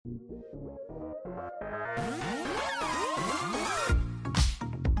Hello,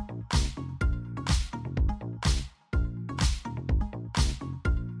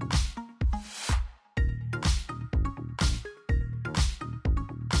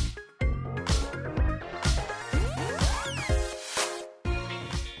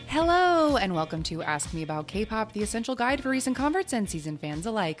 and welcome to Ask Me About K-Pop, the essential guide for recent converts and seasoned fans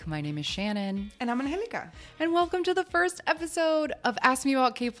alike. My name is Shannon. And I'm Angelica. And welcome to the first episode of Ask Me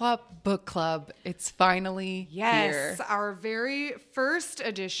About K-Pop Book Club. It's finally here. Our very first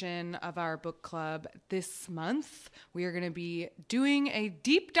edition of our book club this month. We are going to be doing a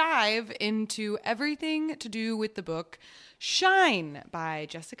deep dive into everything to do with the book Shine by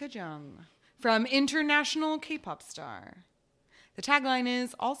Jessica Jung from international K-pop star. The tagline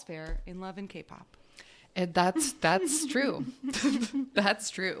is All's Fair in Love and K-Pop. And that's true. That's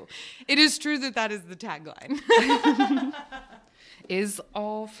true. It is true that is the tagline. Is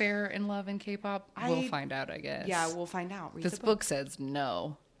all fair in love in K-pop? We'll find out, I guess. Yeah, we'll find out. Read this book says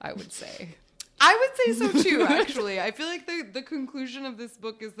no, I would say. I would say so too, actually. I feel like the conclusion of this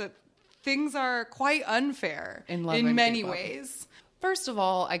book is that things are quite unfair in many ways. First of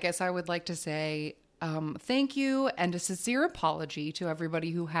all, I guess I would like to say thank you and a sincere apology to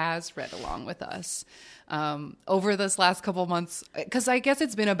everybody who has read along with us over this last couple months, because I guess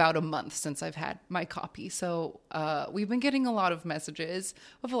it's been about a month since I've had my copy. So we've been getting a lot of messages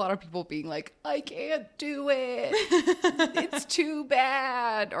of a lot of people being like, I can't do it. It's too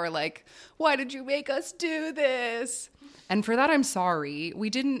bad. Or like, why did you make us do this? And for that, I'm sorry.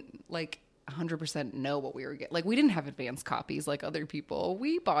 We didn't 100% know what we were getting. Like, we didn't have advanced copies like other people.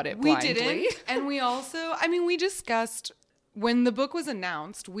 We bought it blindly. We didn't. And we also, we discussed, when the book was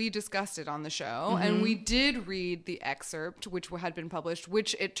announced, we discussed it on the show. Mm-hmm. And we did read the excerpt, which had been published,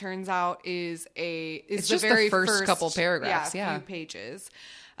 which it turns out is it's just the very first couple paragraphs. Few pages.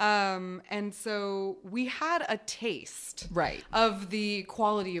 And so we had a taste of the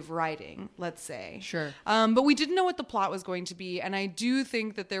quality of writing, let's say. Sure. But we didn't know what the plot was going to be. And I do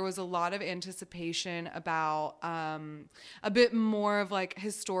think that there was a lot of anticipation about a bit more of like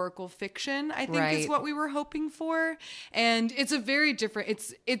historical fiction, I think is what we were hoping for. And it's a very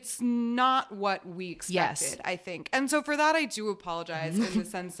different, it's not what we expected, I think. And so for that, I do apologize in the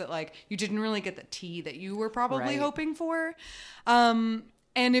sense that like you didn't really get the tea that you were probably hoping for.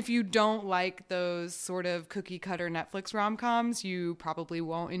 And if you don't like those sort of cookie cutter Netflix rom-coms, you probably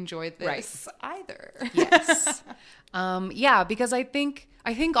won't enjoy this either. Yes. Because I think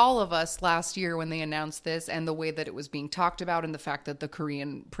all of us last year when they announced this and the way that it was being talked about and the fact that the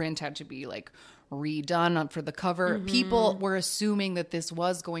Korean print had to be like redone for the cover, people were assuming that this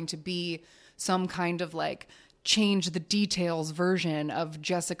was going to be some kind of like change the details version of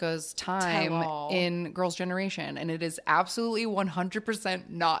Jessica's time in Girls' Generation. And it is absolutely 100%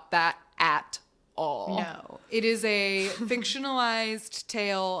 not that at all. No. It is a fictionalized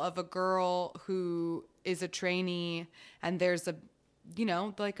tale of a girl who is a trainee, and there's a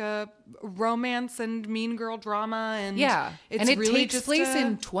romance and mean girl drama. And and it really takes place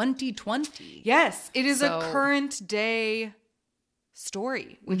in 2020. Yes. It is a current day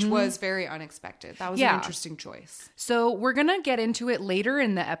story, which was very unexpected. That was an interesting choice. So we're going to get into it later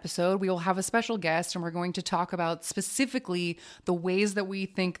in the episode. We will have a special guest, and we're going to talk about specifically the ways that we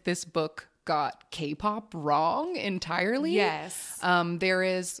think this book got K-pop wrong entirely. Yes.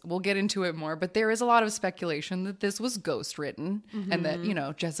 We'll get into it more, but there is a lot of speculation that this was ghostwritten and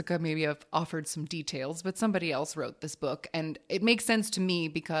that, Jessica maybe have offered some details, but somebody else wrote this book. And it makes sense to me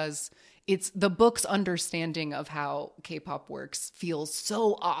because it's the book's understanding of how K-pop works feels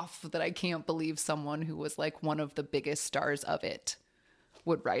so off that I can't believe someone who was like one of the biggest stars of it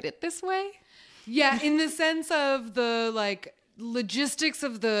would write it this way. Yeah, in the sense of the like logistics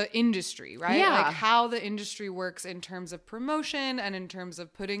of the industry, right? Yeah. Like how the industry works in terms of promotion and in terms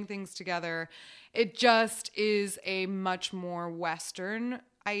of putting things together. It just is a much more Western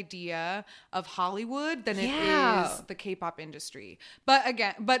idea of Hollywood than it is the K-pop industry. But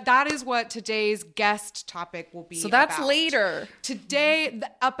that is what today's guest topic will be. So that's about. later. Today,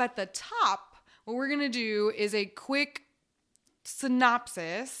 up at the top, what we're going to do is a quick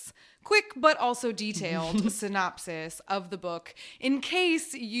synopsis, quick but also detailed synopsis of the book in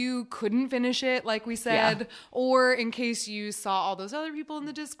case you couldn't finish it, like we said, or in case you saw all those other people in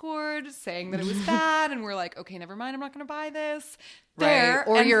the Discord saying that it was bad and we're like, okay, never mind, I'm not going to buy this. Fair,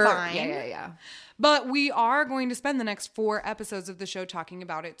 or you're fine. Yeah. But we are going to spend the next 4 episodes of the show talking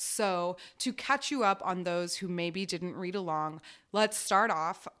about it. So to catch you up on those who maybe didn't read along, let's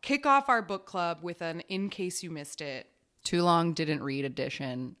kick off our book club with an in case you missed it. Too long didn't read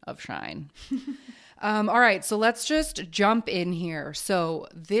edition of Shine. All right, so let's just jump in here. So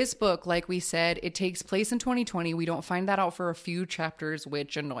this book, like we said, it takes place in 2020. We don't find that out for a few chapters,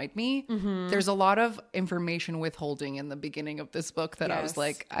 which annoyed me. Mm-hmm. There's a lot of information withholding in the beginning of this book that I was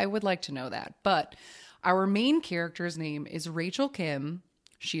like, I would like to know that. But our main character's name is Rachel Kim.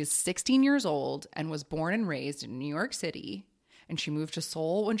 She is 16 years old and was born and raised in New York City. And she moved to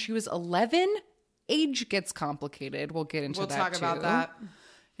Seoul when she was 11. Age gets complicated. We'll get into that too. We'll talk about that.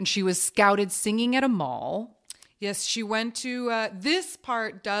 And she was scouted singing at a mall. Yes, she went to, this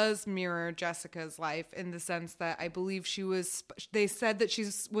part does mirror Jessica's life in the sense that I believe they said that she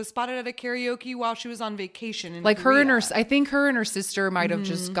was spotted at a karaoke while she was on vacation in Korea. I think her and her sister might have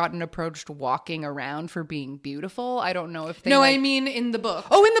just gotten approached walking around for being beautiful. I don't know if they I mean in the book.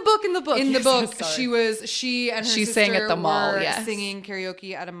 Oh, in the book. In the book, she and her sister sang at the mall, were singing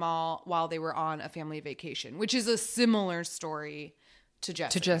karaoke at a mall while they were on a family vacation, which is a similar story to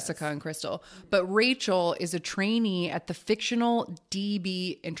Jessica and Crystal. But Rachel is a trainee at the fictional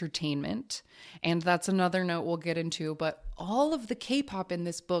DB Entertainment. And that's another note we'll get into. But all of the K-pop in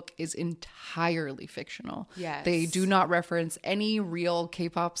this book is entirely fictional. Yes. They do not reference any real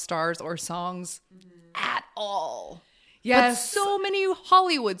K-pop stars or songs at all. Yes. But so many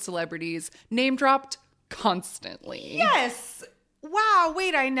Hollywood celebrities name dropped constantly. Yes. Wow.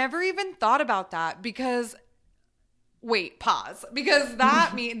 Wait, I never even thought about that because... Wait, pause. Because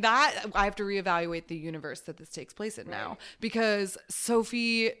that I have to reevaluate the universe that this takes place in now. Because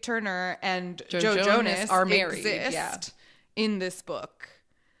Sophie Turner and Joe Jonas are married in this book.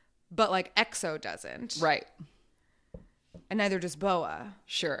 But like EXO doesn't. Right. And neither does Boa.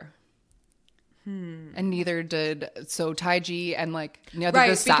 Sure. And neither did Taiji and neither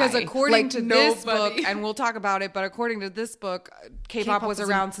does Psy. Because according to this book, and we'll talk about it, but according to this book, K-pop was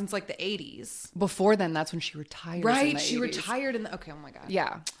around since the 80s. Before then, that's when she retired. Right, she retired in the... Okay, oh my God.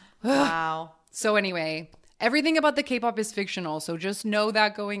 Yeah. Wow. So anyway, everything about the K-pop is fictional, so just know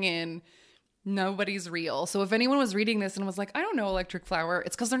that going in, nobody's real. So if anyone was reading this and was like, I don't know Electric Flower,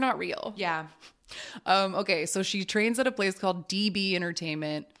 it's because they're not real. Yeah. Okay, so she trains at a place called DB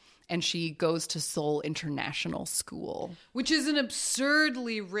Entertainment, and she goes to Seoul International School. Which is an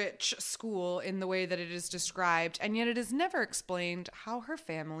absurdly rich school in the way that it is described. And yet it is never explained how her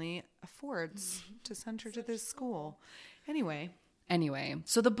family affords to send her to this school. Anyway,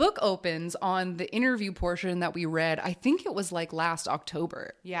 so the book opens on the interview portion that we read. I think it was last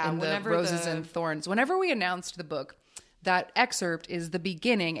October. Yeah. In the Roses and Thorns. Whenever we announced the book, that excerpt is the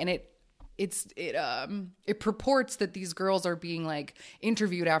beginning, and it purports that these girls are being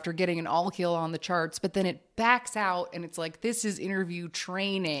interviewed after getting an all kill on the charts, but then it backs out and it's this is interview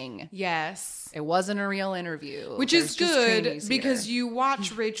training. Yes. It wasn't a real interview. Which is good because you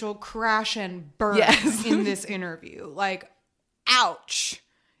watch Rachel crash and burn in this interview. Ouch.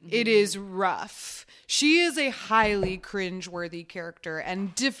 It is rough. She is a highly cringeworthy character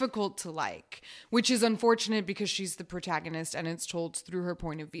and difficult to like, which is unfortunate because she's the protagonist and it's told through her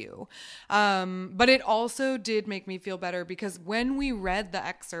point of view. But it also did make me feel better because when we read the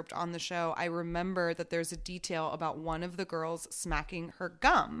excerpt on the show, I remember that there's a detail about one of the girls smacking her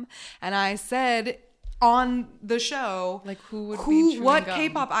gum. And I said... on the show, what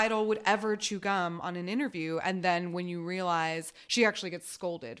K-pop idol would ever chew gum on an interview? And then when you realize she actually gets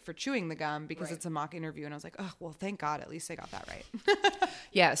scolded for chewing the gum because it's a mock interview. And I was like, oh, well, thank God. At least they got that right.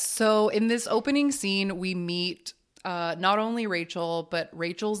 Yes. So in this opening scene, we meet not only Rachel, but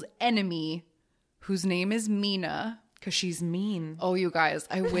Rachel's enemy, whose name is Mina. Because she's mean. Oh, you guys,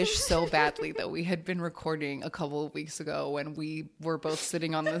 I wish so badly that we had been recording a couple of weeks ago when we were both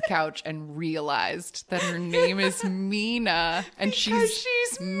sitting on the couch and realized that her name is Mina and she's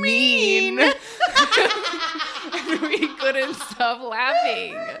mean. And we couldn't stop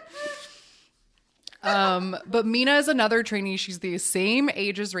laughing. But Mina is another trainee. She's the same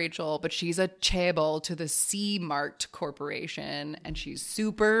age as Rachel, but she's a chaebol to the C-Mart Corporation, and she's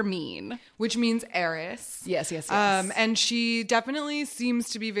super mean. Which means heiress. Yes. And she definitely seems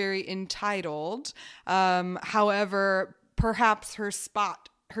to be very entitled. However, perhaps her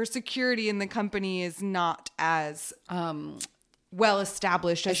security in the company is not as... well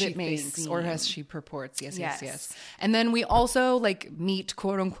established as it may seem. Or as she purports. Yes. And then we also meet,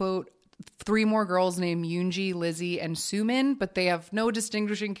 quote unquote, 3 more girls named Yoonji, Lizzie, and Sumin, but they have no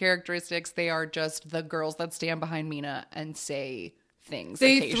distinguishing characteristics. They are just the girls that stand behind Mina and say things.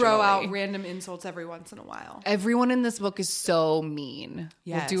 They throw out random insults every once in a while. Everyone in this book is so mean.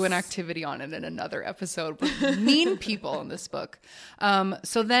 Yes. We'll do an activity on it in another episode. But mean people in this book.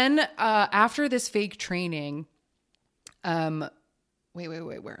 So then after this fake training, wait,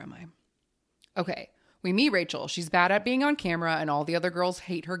 where am I? Okay. We meet Rachel. She's bad at being on camera and all the other girls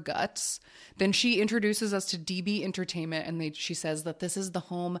hate her guts. Then she introduces us to DB Entertainment and she says that this is the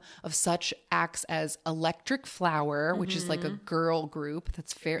home of such acts as Electric Flower, which is like a girl group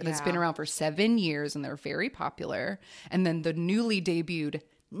that's been around for 7 years and they're very popular. And then the newly debuted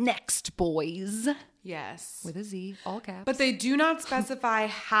Next Boys. Yes. With a Z, all caps. But they do not specify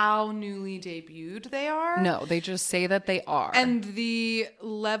how newly debuted they are. No, they just say that they are. And the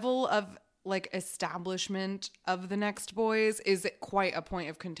level of like establishment of the Next Boys is quite a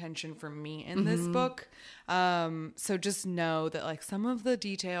point of contention for me in this book. So just know that like some of the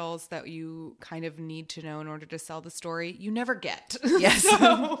details that you kind of need to know in order to sell the story, you never get. Yes.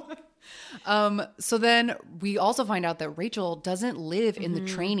 So then we also find out that Rachel doesn't live in the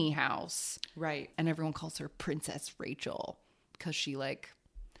trainee house. Right. And everyone calls her Princess Rachel because she like,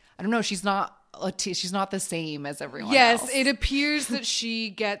 I don't know, she's not the same as everyone else. Yes, it appears that she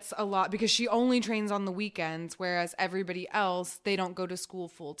gets a lot because she only trains on the weekends, whereas everybody else, they don't go to school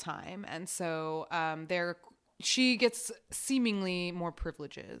full time. And so she gets seemingly more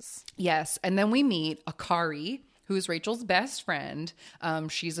privileges. Yes. And then we meet Akari, who is Rachel's best friend.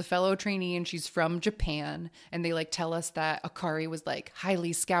 She's a fellow trainee and she's from Japan. And they like tell us that Akari was like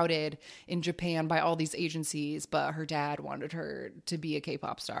highly scouted in Japan by all these agencies, but her dad wanted her to be a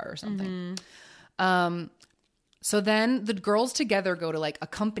K-pop star or something. So then the girls together go to like a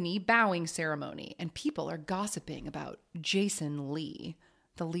company bowing ceremony and people are gossiping about Jason Lee,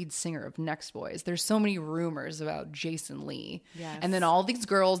 the lead singer of Next Boys. There's so many rumors about Jason Lee. Yes. And then all these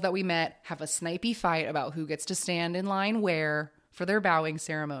girls that we met have a snipey fight about who gets to stand in line where for their bowing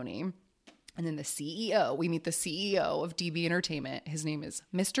ceremony. And then we meet the CEO of DB Entertainment. His name is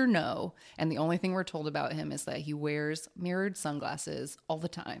Mr. No. And the only thing we're told about him is that he wears mirrored sunglasses all the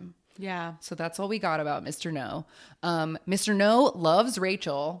time. Yeah. So that's all we got about Mr. No. Mr. No loves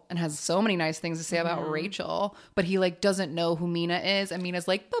Rachel and has so many nice things to say about Rachel, but he like doesn't know who Mina is. And Mina's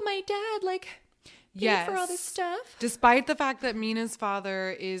like, but my dad like paid for all this stuff. Despite the fact that Mina's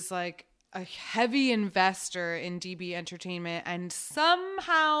father is like a heavy investor in DB Entertainment and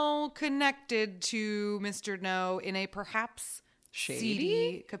somehow connected to Mr. No in a perhaps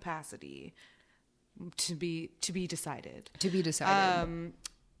seedy capacity to be decided. To be decided.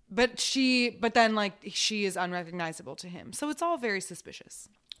 But then like she is unrecognizable to him. So it's all very suspicious.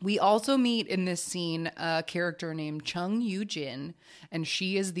 We also meet in this scene a character named Chung Yu Jin, and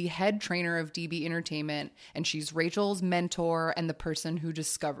she is the head trainer of DB Entertainment, and she's Rachel's mentor and the person who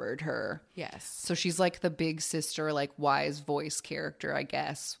discovered her. Yes. So she's like the big sister, like wise voice character, I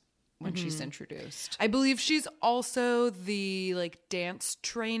guess, when she's introduced. I believe she's also the like dance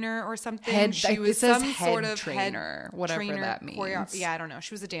trainer or something. She was some sort of trainer, whatever that means. Yeah, I don't know.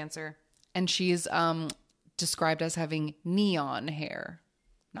 She was a dancer. And she's described as having neon hair.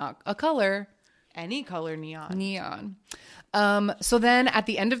 Not a color. Any color neon. Neon. So then at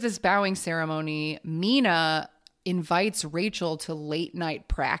the end of this bowing ceremony, Mina invites Rachel to late night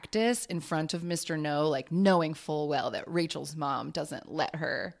practice in front of Mr. No, like knowing full well that Rachel's mom doesn't let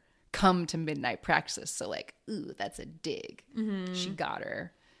her come to midnight practice. So like, ooh, that's a dig. She got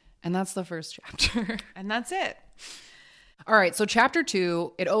her. And that's the first chapter. And that's it. All right, so chapter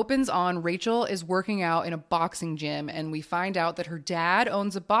 2, it opens on Rachel is working out in a boxing gym, and we find out that her dad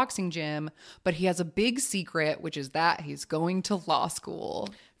owns a boxing gym, but he has a big secret, which is that he's going to law school.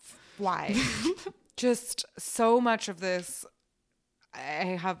 Why? Just so much of this.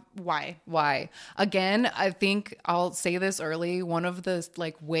 Why? Again, I think I'll say this early. One of the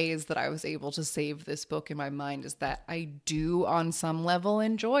like ways that I was able to save this book in my mind is that I do on some level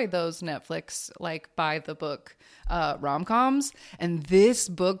enjoy those Netflix like by the book rom-coms, and this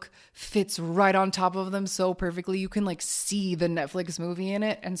book fits right on top of them so perfectly. You can like see the Netflix movie in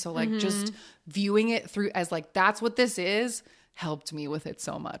it, and so like just viewing it through as like that's what this is helped me with it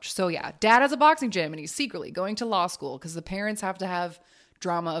so much. So yeah, dad has a boxing gym and he's secretly going to law school because the parents have to have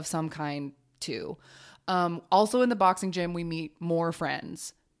drama of some kind too. Also in the boxing gym, we meet more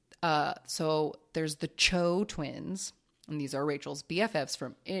friends. So there's the Cho twins, and these are Rachel's BFFs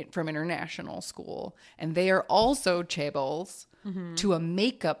from international school. And they are also chaebols to a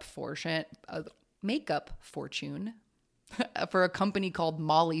makeup fortune for a company called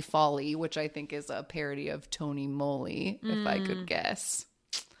Molly Folly, which I think is a parody of Tony Moly, if I could guess.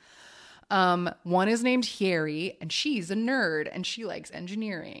 One is named Hyeri, and she's a nerd, and she likes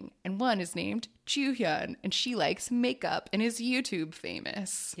engineering. And one is named Juhyun, and she likes makeup and is YouTube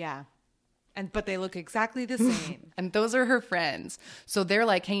famous. Yeah. But they look exactly the same. And those are her friends. So they're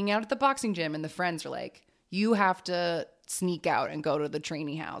like hanging out at the boxing gym, and the friends are like, you have to sneak out and go to the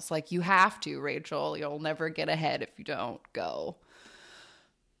trainee house. Like, you have to, Rachel. You'll never get ahead if you don't go.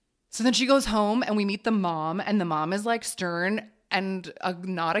 So then she goes home and we meet the mom, and the mom is like stern and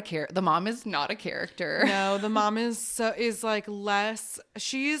not a character. The mom is not a character. No, the mom is like less.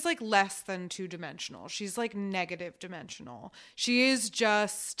 She is like less than 2-dimensional. She's like negative dimensional. She is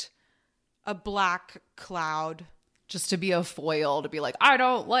just a black cloud. Just to be a foil, to be like, I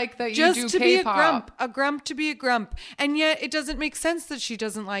don't like that you just do to K-pop. be a grump to be a grump. And yet it doesn't make sense that she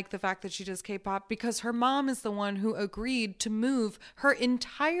doesn't like the fact that she does K-pop, because her mom is the one who agreed to move her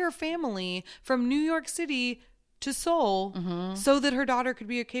entire family from New York City to Seoul so that her daughter could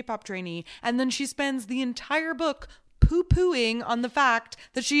be a K-pop trainee. And then she spends the entire book poo-pooing on the fact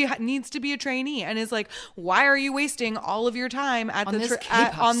that she needs to be a trainee, and is like, why are you wasting all of your time at this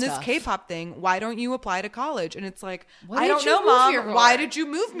K-pop thing? Why don't you apply to college? And it's like, I don't know, Mom. Why did you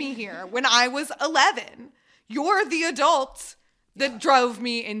move me here when I was 11? You're the adult that drove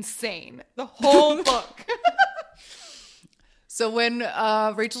me insane the whole book. So when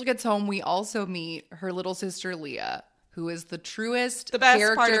Rachel gets home, we also meet her little sister Leah, who is the truest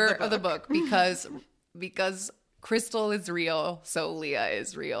character of the book because Crystal is real, so Leah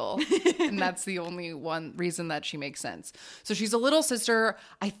is real. And that's the only one reason that she makes sense. So she's a little sister.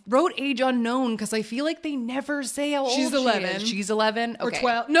 I wrote age unknown because I feel like they never say how old she's 11. She is. She's 11? Or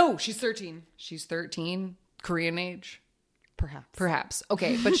 12. No, she's 13. She's 13? Korean age? Perhaps.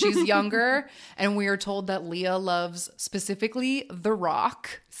 Okay, but she's younger, and we are told that Leah loves specifically The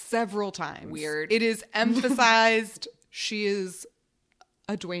Rock. Several times. Weird. It is emphasized she is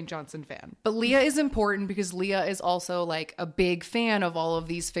a Dwayne Johnson fan. But Leah is important because Leah is also like a big fan of all of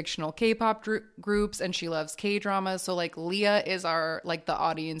these fictional K-pop groups, and she loves K-dramas. So like Leah is our, like the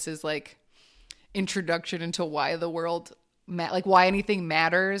audience's like introduction into why the world like why anything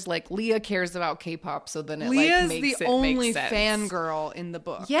matters. Like Leah cares about K-pop, so then Leah's like makes the it only make sense. Fangirl in the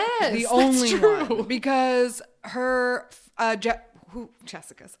book. Yes, the only one, because her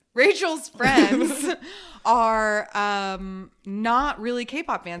Rachel's friends are not really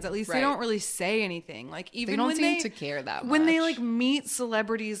K-pop fans. At least they don't really say anything. Like even they don't when seem to care that much. When they like meet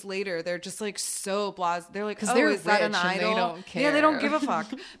celebrities later, they're just like so blasé. They're like, because they're is that an idol? They don't care. Yeah, they don't give a fuck.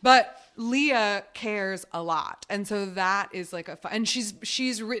 But Leah cares a lot, and so that is like and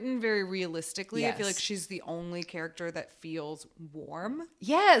she's written very realistically. Yes. I feel like she's the only character that feels warm.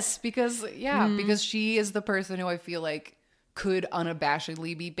 Yes, because because she is the person who I feel like could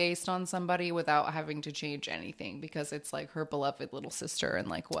unabashedly be based on somebody without having to change anything, because it's like her beloved little sister, and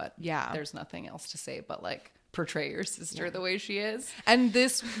like what? Yeah, there's nothing else to say but like portray your sister the way she is. And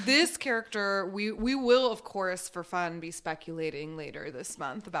this character, we will of course for fun be speculating later this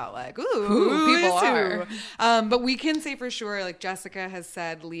month about like who people are. But we can say for sure, like Jessica has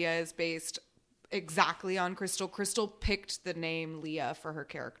said, Leah is based exactly on Crystal. Crystal picked the name Leah for her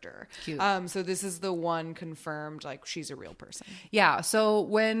character. Cute. So this is the one confirmed, like she's a real person. Yeah. So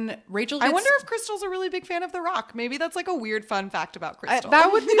when Rachel gets, I wonder if Crystal's a really big fan of The Rock. Maybe that's like a weird fun fact about Crystal.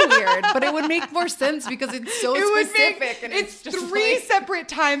 That would be weird, but it would make more sense because it's so specific. And it's just 3 separate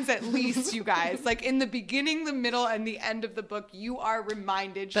times at least, you guys. Like in the beginning, the middle, and the end of the book, you are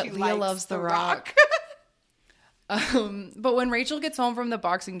reminded that Leah loves The Rock. But when Rachel gets home from the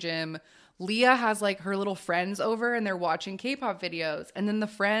boxing gym, Leah has like her little friends over and they're watching K-pop videos. And then the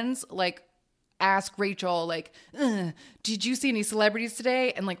friends like ask Rachel like, did you see any celebrities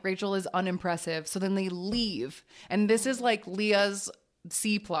today? And like Rachel is unimpressive. So then they leave. And this is like Leah's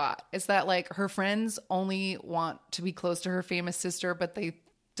C plot. It's that like her friends only want to be close to her famous sister, but they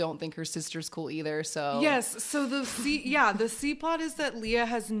don't think her sister's cool either. So yes, so the C plot is that Leah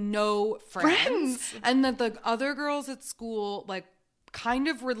has no friends. And that the other girls at school like kind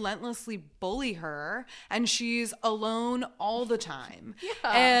of relentlessly bully her, and she's alone all the time.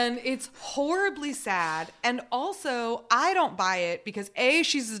 Yeah. And it's horribly sad. And also, I don't buy it because A,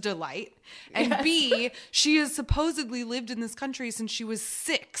 she's a delight, and yes. B, she has supposedly lived in this country since she was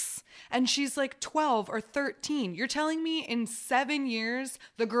 6. And she's like 12 or 13. You're telling me in 7 years,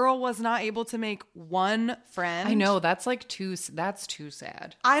 the girl was not able to make one friend? I know. That's too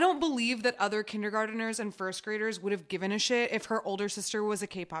sad. I don't believe that other kindergarteners and first graders would have given a shit if her older sister was a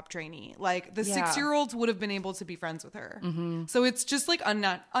K-pop trainee. Like the 6-year-olds would have been able to be friends with her. Mm-hmm. So it's just like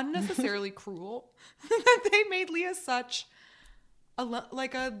unnecessarily cruel that they made Leah such a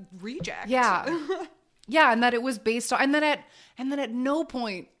reject. Yeah. Yeah. And that it was based on, and then at no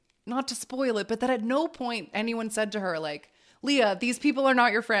point, not to spoil it, but that at no point anyone said to her, like, Leah, these people are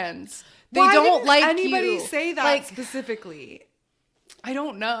not your friends. They don't like anybody you. Say that like, specifically? I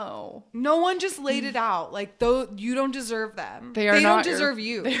don't know. No one just laid it out. Like, though you don't deserve them. They don't deserve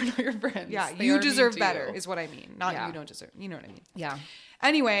you. They're not your friends. Yeah, they you deserve better, is what I mean. Not you don't deserve. You know what I mean? Yeah.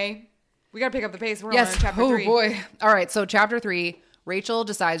 Anyway, we got to pick up the pace. We're on chapter 3. Oh boy. All right. So chapter 3. Rachel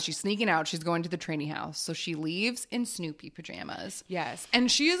decides she's sneaking out. She's going to the training house. So she leaves in Snoopy pajamas. Yes.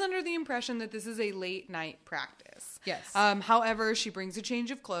 And she is under the impression that this is a late night practice. Yes. However, she brings a change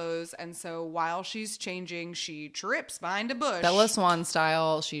of clothes. And so while she's changing, she trips behind a bush. Bella Swan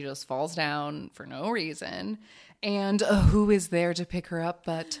style. She just falls down for no reason. And who is there to pick her up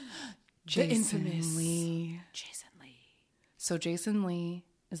but the infamous Lee. Jason Lee. So Jason Lee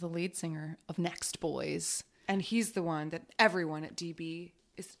is the lead singer of Next Boys. And he's the one that everyone at DB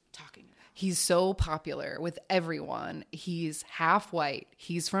is talking about. He's so popular with everyone. He's half white.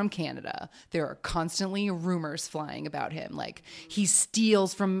 He's from Canada. There are constantly rumors flying about him. Like he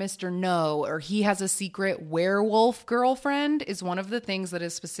steals from Mr. No, or he has a secret werewolf girlfriend is one of the things that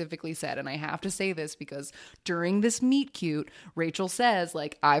is specifically said. And I have to say this because during this meet cute, Rachel says,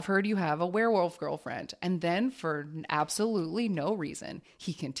 like, I've heard you have a werewolf girlfriend. And then for absolutely no reason,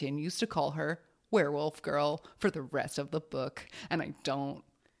 he continues to call her werewolf girl for the rest of the book. And I don't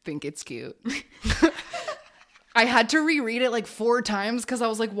think it's cute. I had to reread it like 4 times because I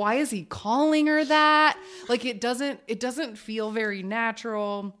was like, why is he calling her that? Like it doesn't feel very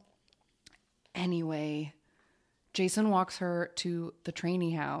natural. Anyway, Jason walks her to the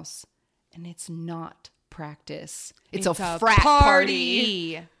trainee house and it's not practice. It's a frat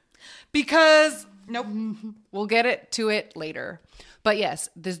party. Because nope. We'll get to it later. But yes,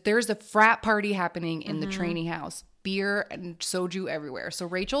 there's a frat party happening in the trainee house. Beer and soju everywhere. So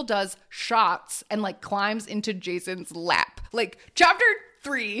Rachel does shots and like climbs into Jason's lap. Like chapter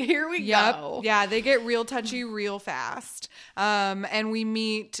 3, here we go. Yeah, they get real touchy real fast. And we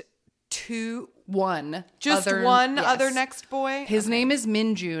meet one other next boy. His name is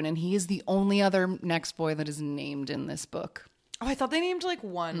Minjun and he is the only other next boy that is named in this book. Oh, I thought they named like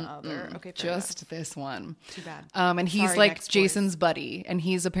one other. Okay, just this one. Too bad. And he's like Jason's buddy, and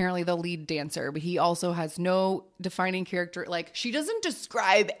he's apparently the lead dancer, but he also has no defining character. Like she doesn't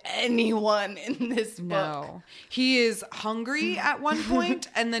describe anyone in this book. No, he is hungry at one point,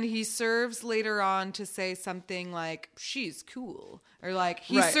 and then he serves later on to say something like "she's cool" or like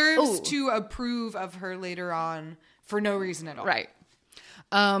he serves to approve of her later on for no reason at all. Right.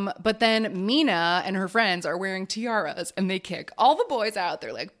 But then Mina and her friends are wearing tiaras and they kick all the boys out.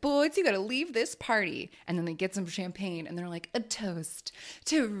 They're like, boys, you gotta leave this party. And then they get some champagne and they're like, a toast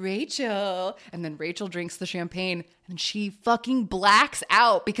to Rachel. And then Rachel drinks the champagne and she fucking blacks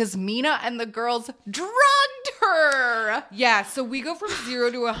out because Mina and the girls drugged her. Yeah, so we go from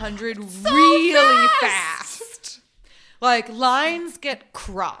 0 to 100 really fast. Like lines get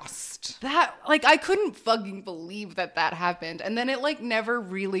crossed. That, like, I couldn't fucking believe that happened. And then it, like, never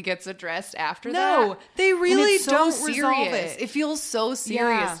really gets addressed after that. No, they really don't resolve it. It feels so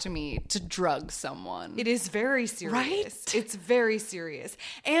serious to me to drug someone. It is very serious. Right? It's very serious.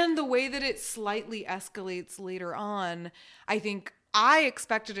 And the way that it slightly escalates later on, I think I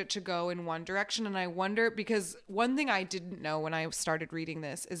expected it to go in one direction, and I wonder, because one thing I didn't know when I started reading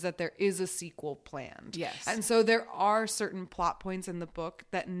this is that there is a sequel planned. Yes. And so there are certain plot points in the book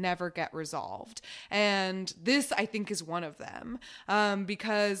that never get resolved. And this, I think, is one of them,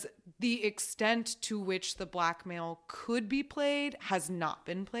 because the extent to which the blackmail could be played has not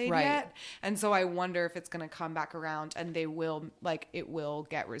been played yet. And so I wonder if it's going to come back around and they will, like, it will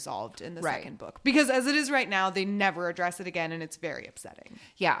get resolved in the second book. Because as it is right now, they never address it again, and it's very upsetting.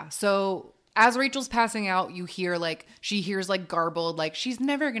 Yeah. So as Rachel's passing out, you hear like, she hears like garbled, like, she's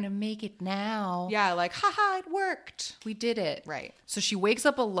never going to make it now. Yeah. Like, haha, it worked. We did it. Right. So she wakes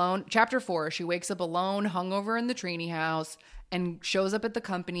up alone. Chapter 4, she wakes up alone, hungover in the trainee house, and shows up at the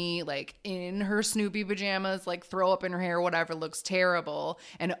company like in her Snoopy pajamas, like throw up in her hair, whatever, looks terrible.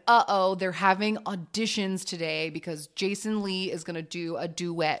 And they're having auditions today because Jason Lee is going to do a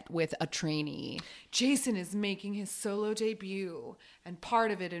duet with a trainee. Jason is making his solo debut, and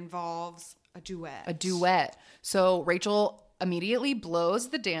part of it involves a duet. A duet. So Rachel immediately blows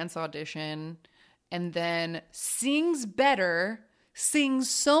the dance audition and then sings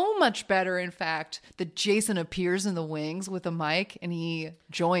so much better, in fact, that Jason appears in the wings with a mic and he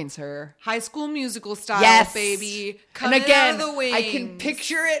joins her. High School Musical style, baby. Coming and again, out of the wings. I can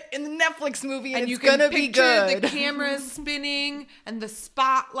picture it in the Netflix movie and it's gonna be good. The cameras spinning and the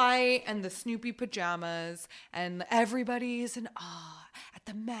spotlight and the Snoopy pajamas and everybody's in awe at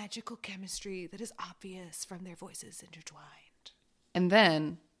the magical chemistry that is obvious from their voices intertwined. And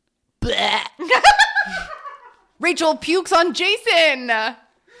then... Rachel pukes on Jason.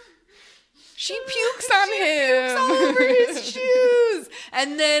 She pukes on him. All over his shoes.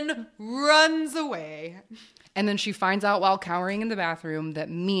 And then runs away. And then she finds out while cowering in the bathroom that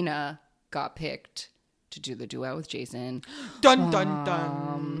Mina got picked to do the duet with Jason. Dun, dun,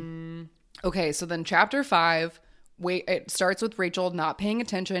 dun. Okay, so then chapter 5, it starts with Rachel not paying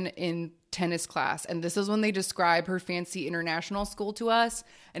attention in tennis class. And this is when they describe her fancy international school to us.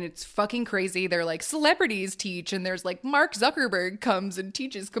 And it's fucking crazy. They're like, celebrities teach. And there's like Mark Zuckerberg comes and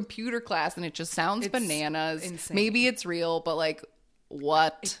teaches computer class. And it just sounds bananas. Insane. Maybe it's real, but like,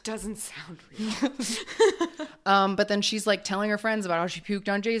 what? It doesn't sound real. But then she's like telling her friends about how she puked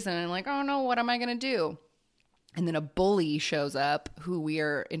on Jason. And like, oh no, what am I going to do? And then a bully shows up who we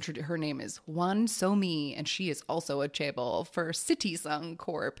are her name is Wan So-mi, and she is also a chaebol for City-sung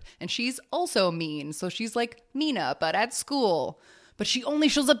Corp. And she's also mean. So she's like Mina, but at school. But she only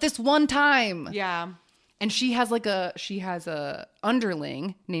shows up this one time. Yeah. And she has a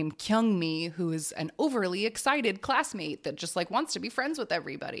underling named Kyung-mi who is an overly excited classmate that just like wants to be friends with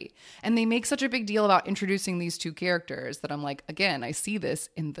everybody. And they make such a big deal about introducing these two characters that I'm like, again, I see this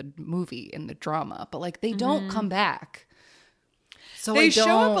in the movie, in the drama, but like they don't come back. So they show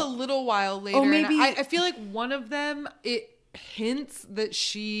up a little while later. Oh, maybe I feel like one of them, it hints that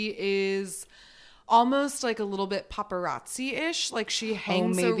she is almost like a little bit paparazzi-ish, like she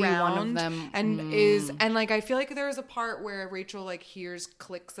hangs around one of them. And like I feel like there's a part where Rachel like hears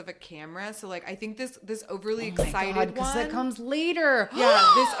clicks of a camera, so like I think this overly excited one, because that comes later.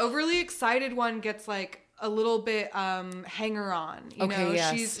 Yeah, this overly excited one gets like a little bit hanger on. You know,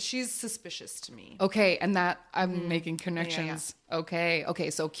 yes. She's suspicious to me. Okay, and that I'm making connections. Yeah. Okay.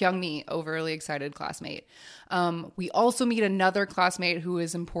 So Kyung-mi, overly excited classmate. We also meet another classmate who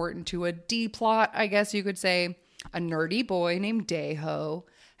is important to a D plot, I guess you could say. A nerdy boy named Daeho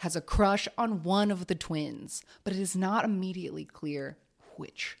has a crush on one of the twins, but it is not immediately clear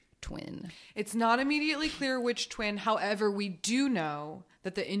which twin. It's not immediately clear which twin. However, we do know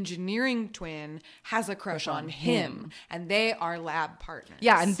that the engineering twin has a crush on him, and they are lab partners.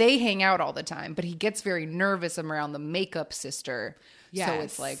 Yeah, and they hang out all the time, but he gets very nervous around the makeup sister. Yes. So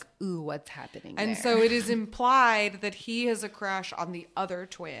it's like, ooh, what's happening and there? So it is implied that he has a crush on the other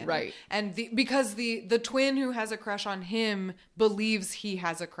twin. Right. And because the twin who has a crush on him believes he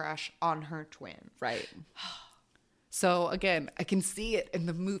has a crush on her twin. Right. So again, I can see it in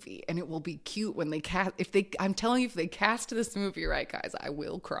the movie, and it will be cute when they cast. I'm telling you, if they cast this movie right, guys, I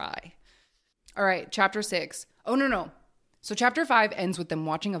will cry. All right, chapter 6. Oh no. So chapter 5 ends with them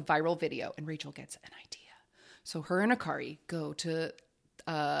watching a viral video, and Rachel gets an idea. So her and Akari go to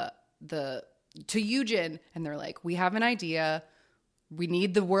Eugen, and they're like, "We have an idea. We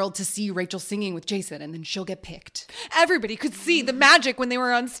need the world to see Rachel singing with Jason, and then she'll get picked." Everybody could see the magic when they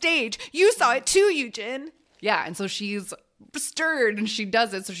were on stage. You saw it too, Eugen. Yeah, and so she's stirred and she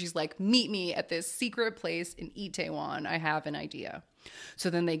does it. So she's like, meet me at this secret place in Itaewon. I have an idea.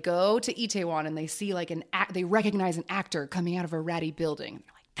 So then they go to Itaewon and they see like they recognize an actor coming out of a ratty building.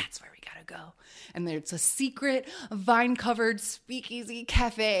 They're like, that's where we gotta go. And there's a secret vine-covered speakeasy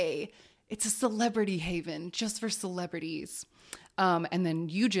cafe. It's a celebrity haven just for celebrities. And then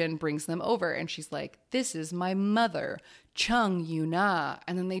Eugen brings them over and she's like, this is my mother, Chung Yuna.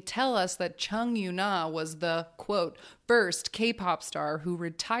 And then they tell us that Chung Yuna was the, quote, first K-pop star who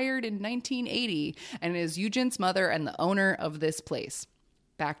retired in 1980 and is Eugen's mother and the owner of this place.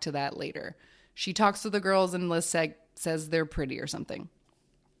 Back to that later. She talks to the girls and Liz says they're pretty or something.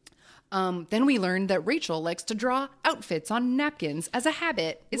 Then we learned that Rachel likes to draw outfits on napkins as a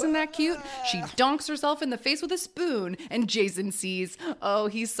habit. Isn't that cute? She donks herself in the face with a spoon, and Jason sees, oh,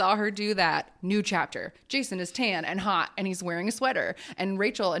 he saw her do that. New chapter. Jason is tan and hot, and he's wearing a sweater. And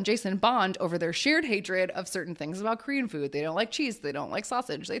Rachel and Jason bond over their shared hatred of certain things about Korean food. They don't like cheese. They don't like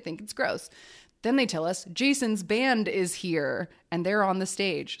sausage. They think it's gross. Then they tell us Jason's band is here, and they're on the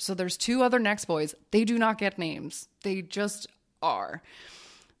stage. So there's two other Next Boys. They do not get names. They just are.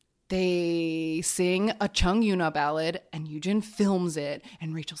 They sing a Chung Yuna ballad and Eugen films it.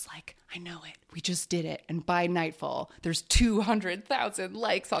 And Rachel's like, I know it. We just did it. And by nightfall, there's 200,000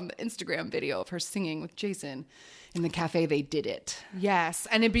 likes on the Instagram video of her singing with Jason in the cafe. They did it. Yes.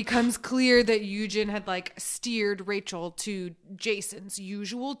 And it becomes clear that Eugen had like steered Rachel to Jason's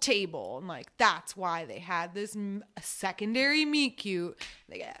usual table. And like, that's why they had this secondary meet cute.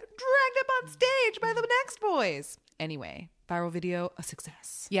 They got dragged up on stage by the Next Boys. Anyway, viral video, a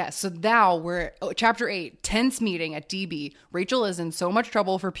success. Yeah, so now we're chapter 8, tense meeting at DB. Rachel is in so much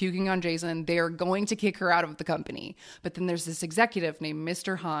trouble for puking on Jason, they are going to kick her out of the company. But then there's this executive named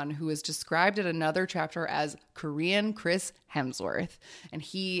Mr. Han who is described in another chapter as Korean Chris Hemsworth. And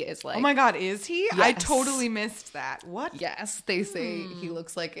he is like... Oh my God, is he? Yes. I totally missed that. What? Yes, they say he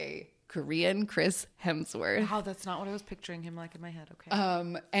looks like a Korean Chris Hemsworth. Wow, that's not what I was picturing him like in my head.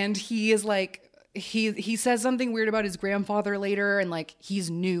 Okay. And he is like... he says something weird about his grandfather later, and like he's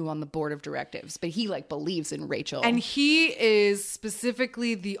new on the board of directives, but he like believes in Rachel. And he is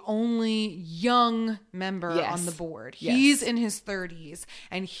specifically the only young member on the board. Yes. He's in his 30s,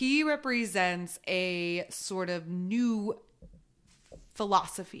 and he represents a sort of new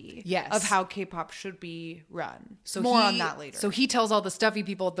philosophy of how K-pop should be run. So more on that later. So he tells all the stuffy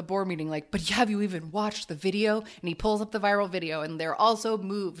people at the board meeting, like, but have you even watched the video? And he pulls up the viral video, and they're also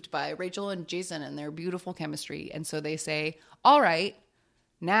moved by Rachel and Jason and their beautiful chemistry. And so they say, all right,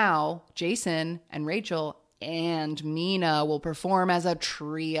 now Jason and Rachel and Mina will perform as a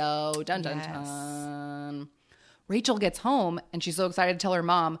trio. Dun, dun, dun. Rachel gets home, and she's so excited to tell her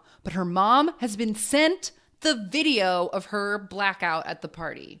mom, but her mom has been sent the video of her blackout at the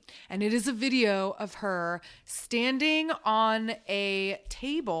party. And it is a video of her standing on a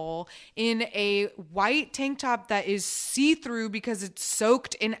table in a white tank top that is see-through because it's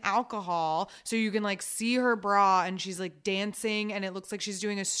soaked in alcohol. So you can like see her bra, and she's like dancing, and it looks like she's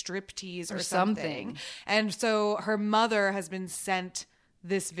doing a striptease or something. And so her mother has been sent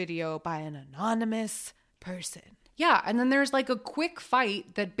this video by an anonymous person. Yeah, and then there's like a quick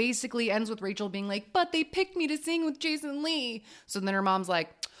fight that basically ends with Rachel being like, but they picked me to sing with Jason Lee. So then her mom's like,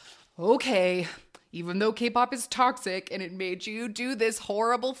 okay, even though K-pop is toxic and it made you do this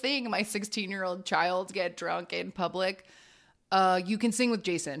horrible thing, my 16-year-old child get drunk in public, you can sing with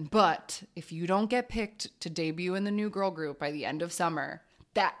Jason. But if you don't get picked to debut in the new girl group by the end of summer,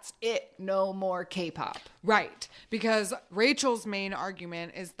 that's it. No more K-pop. Right. Because Rachel's main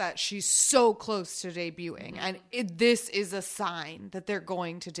argument is that she's so close to debuting, and this is a sign that they're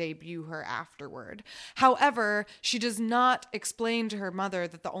going to debut her afterward. However, she does not explain to her mother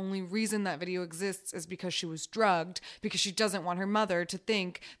that the only reason that video exists is because she was drugged, because she doesn't want her mother to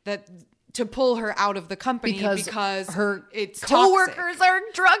think that to pull her out of the company because her it's coworkers toxic. Are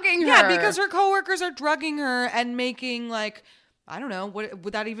drugging her. Yeah, because her coworkers are drugging her and making like, I don't know,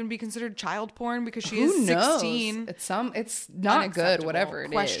 would that even be considered child porn? Because she is 16. It's not good, whatever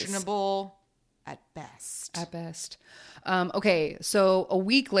it questionable at best. At best. Okay, so a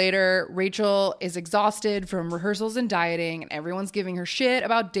week later, Rachel is exhausted from rehearsals and dieting, and everyone's giving her shit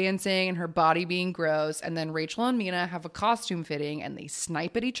about dancing and her body being gross. And then Rachel and Mina have a costume fitting, and they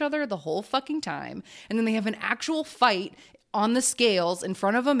snipe at each other the whole fucking time. And then they have an actual fight on the scales in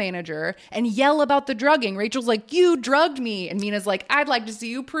front of a manager and yell about the drugging. Rachel's like, you drugged me. And Mina's like, I'd like to see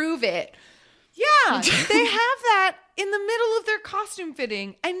you prove it. Yeah, they have that in the middle of their costume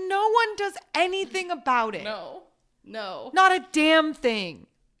fitting, and no one does anything about it. No. Not a damn thing.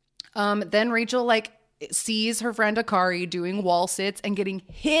 Then Rachel like sees her friend Akari doing wall sits and getting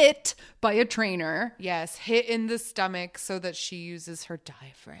hit by a trainer. Yes, hit in the stomach so that she uses her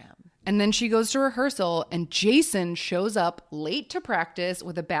diaphragm. And then she goes to rehearsal, and Jason shows up late to practice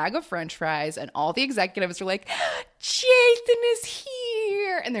with a bag of French fries, and all the executives are like, Jason is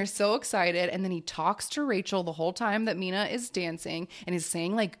here! And they're so excited. And then he talks to Rachel the whole time that Mina is dancing and is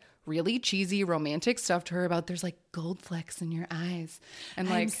saying like really cheesy romantic stuff to her about there's like gold flecks in your eyes. And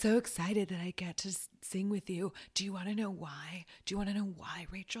like, I'm so excited that I get to sing with you. Do you want to know why? Do you want to know why,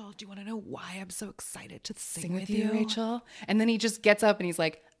 Rachel? Do you want to know why I'm so excited to sing with you, Rachel? And then he just gets up and he's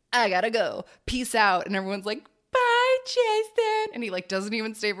like, I gotta go. Peace out. And everyone's like, bye, Jason. And he like doesn't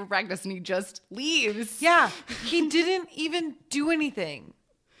even stay for practice, and he just leaves. Yeah. He didn't even do anything.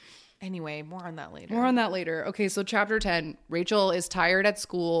 Anyway, more on that later. Okay, so chapter 10. Rachel is tired at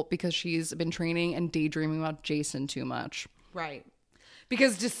school because she's been training and daydreaming about Jason too much. Right.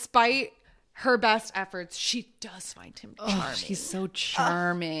 Because despite her best efforts, she does find him charming. He's so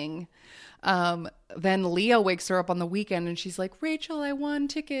charming. Then Leah wakes her up on the weekend and she's like, Rachel, I won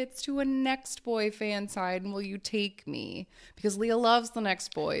tickets to a Next Boy fan side, and will you take me? Because Leah loves the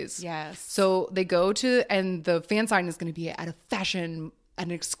Next Boys. Yes. So they go to, and the fan sign is going to be at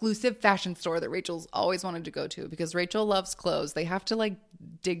an exclusive fashion store that Rachel's always wanted to go to, because Rachel loves clothes. They have to like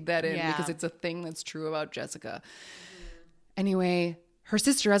dig that in because it's a thing that's true about Jessica. Anyway, her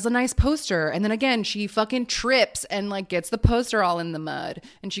sister has a nice poster, and then again she fucking trips and like gets the poster all in the mud,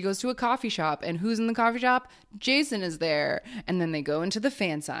 and she goes to a coffee shop, and who's in the coffee shop? Jason is there. And then they go into the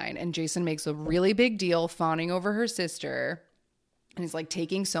fan sign, and Jason makes a really big deal fawning over her sister, and he's like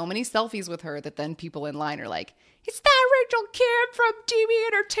taking so many selfies with her that then people in line are like, is that Rachel Kim from TV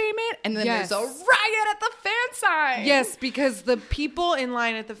Entertainment? And then there's a riot at the fan sign. Yes, because the people in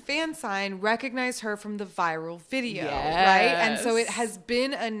line at the fan sign recognize her from the viral video, right? And so it has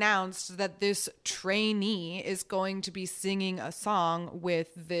been announced that this trainee is going to be singing a song with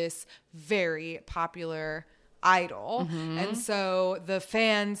this very popular idol. And so the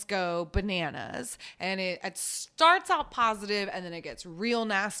fans go bananas, and it starts out positive, and then it gets real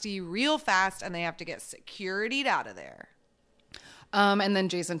nasty real fast, and they have to get security'd out of there. And then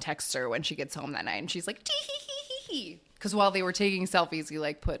Jason texts her when she gets home that night, and she's like, tee hee hee hee hee. Because while they were taking selfies, he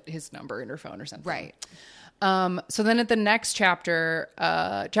like put his number in her phone or something. Right. So then at the next chapter,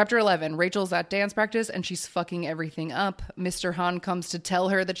 chapter 11, Rachel's at dance practice and she's fucking everything up. Mr. Han comes to tell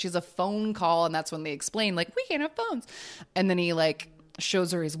her that she's a phone call, and that's when they explain, like, we can't have phones. And then he like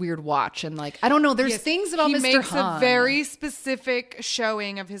shows her his weird watch, and like, I don't know, there's things about Mr. Han. He makes a very specific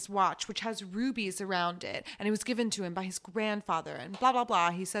showing of his watch, which has rubies around it, and it was given to him by his grandfather, and blah, blah,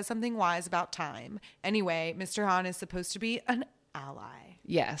 blah. He says something wise about time. Anyway, Mr. Han is supposed to be an ally.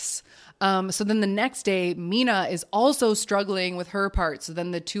 Yes. So then the next day, Mina is also struggling with her part. So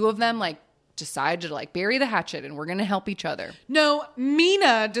then the two of them like decide to like bury the hatchet, and we're going to help each other. No,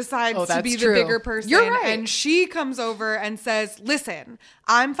 Mina decides to be the bigger person. You're right. And she comes over and says, listen,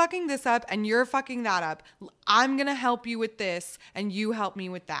 I'm fucking this up and you're fucking that up. I'm going to help you with this and you help me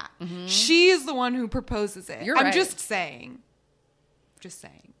with that. She is the one who proposes it. I'm just saying.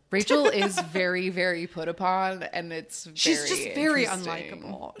 Rachel is very, very put upon, and she's just very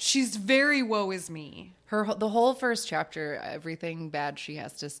unlikable. She's very woe is me. The whole first chapter, everything bad she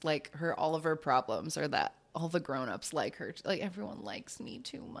has to like all of her problems are that all the grown-ups like her. Like, everyone likes me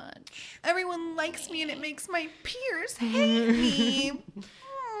too much. Everyone likes me, and it makes my peers hate me.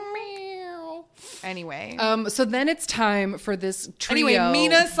 Anyway. So then it's time for this trio. Anyway,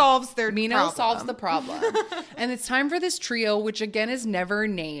 Mina solves the problem. And it's time for this trio, which again is never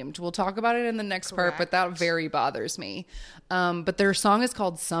named. We'll talk about it in the next part, but that very bothers me. But their song is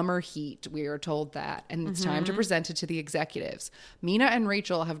called Summer Heat. We are told that. And it's time to present it to the executives. Mina and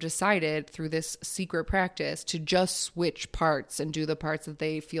Rachel have decided through this secret practice to just switch parts and do the parts that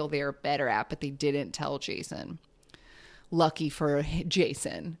they feel they are better at, but they didn't tell Jason. Lucky for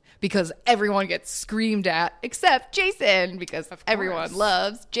Jason, because everyone gets screamed at except Jason, because everyone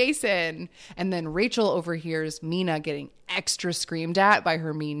loves Jason. And then Rachel overhears Mina getting extra screamed at by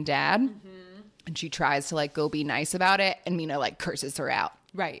her mean dad. And she tries to like go be nice about it, and Mina like curses her out.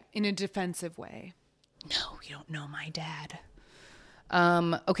 Right. In a defensive way. No, you don't know my dad.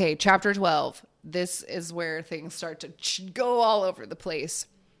 Okay, chapter 12. This is where things start to go all over the place.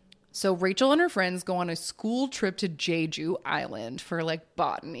 So Rachel and her friends go on a school trip to Jeju Island for like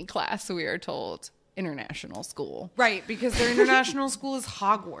botany class, we are told. International school. Right, because their international school is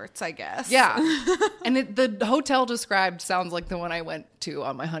Hogwarts, I guess. Yeah. And the hotel described sounds like the one I went to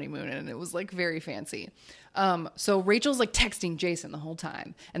on my honeymoon, and it was like very fancy. So Rachel's like texting Jason the whole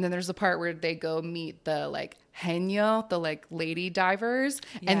time. And then there's a part where they go meet the like Henya, the like lady divers.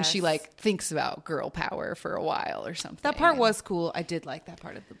 Yes. And she like thinks about girl power for a while or something. That part was cool. I did like that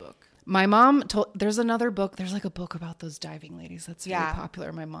part of the book. My mom told, there's another book. There's like a book about those diving ladies. That's very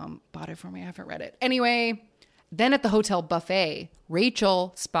popular. My mom bought it for me. I haven't read it. Anyway, then at the hotel buffet,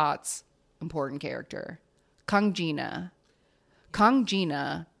 Rachel spots important character, Kang Jina. Kang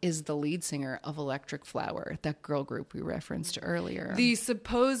Jina is the lead singer of Electric Flower, that girl group we referenced earlier. The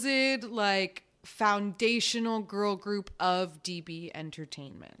supposed like foundational girl group of DB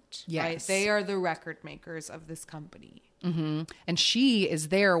Entertainment. Yes. Right? They are the record makers of this company. Mm-hmm. And she is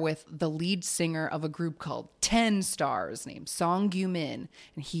there with the lead singer of a group called 10 Stars named Song Gyu-min.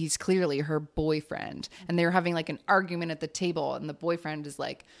 And he's clearly her boyfriend. And they're having like an argument at the table. And the boyfriend is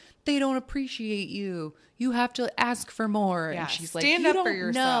like, they don't appreciate you. You have to ask for more. Yeah, and she's like, stand you up don't for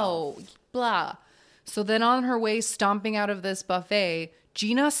yourself. know. Blah. So then on her way stomping out of this buffet,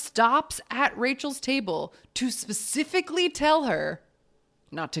 Gina stops at Rachel's table to specifically tell her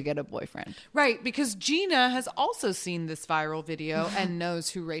not to get a boyfriend. Right, because Gina has also seen this viral video and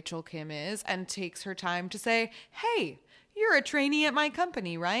knows who Rachel Kim is and takes her time to say, hey, you're a trainee at my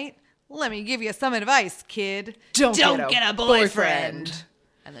company, right? Let me give you some advice, kid. Don't get a boyfriend.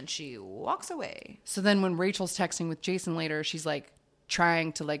 And then she walks away. So then when Rachel's texting with Jason later, she's like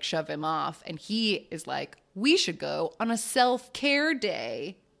trying to like shove him off. And he is like, we should go on a self-care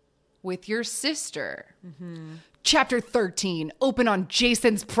day with your sister. Mm-hmm. Chapter 13, open on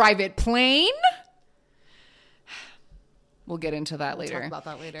Jason's private plane. We'll get into that later. Talk about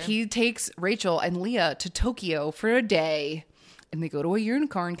that later. He takes Rachel and Leah to Tokyo for a day. And they go to a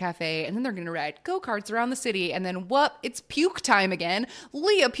unicorn cafe. And then they're going to ride go-karts around the city. And then, whoop, it's puke time again.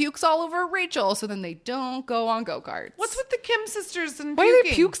 Leah pukes all over Rachel. So then they don't go on go-karts. What's with the Kim sisters and puking? Why do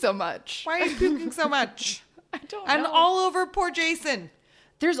they puke so much? Why are you puking so much? I don't know. And all over poor Jason.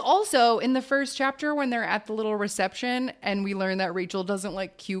 There's also, in the first chapter, when they're at the little reception and we learn that Rachel doesn't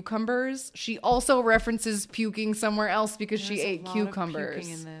like cucumbers, she also references puking somewhere else because she ate cucumbers.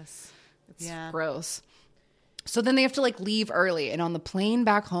 Puking in this. It's gross. So then they have to like leave early, and on the plane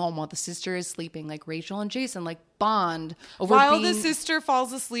back home while the sister is sleeping, like Rachel and Jason like bond over while the sister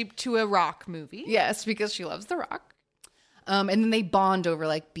falls asleep to a rock movie. Yes, because she loves The Rock. And then they bond over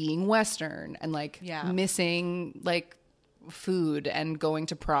like being Western and like missing like food and going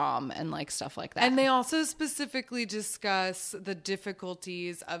to prom and like stuff like that. And they also specifically discuss the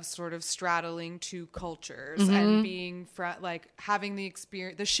difficulties of sort of straddling two cultures and being like having the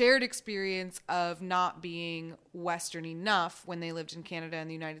experience, the shared experience of not being Western enough when they lived in Canada and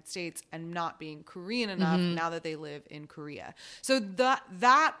the United States and not being Korean enough now that they live in Korea. So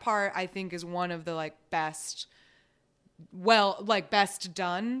that part I think is one of the like best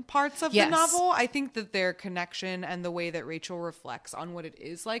done parts of the novel. I think that their connection and the way that Rachel reflects on what it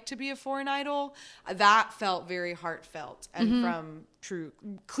is like to be a foreign idol, that felt very heartfelt and from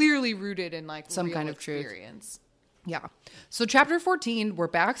clearly rooted in like some real kind of experience. Truth. Yeah. So chapter 14, we're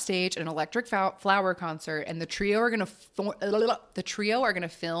backstage at an Electric Flower concert, and the trio are going to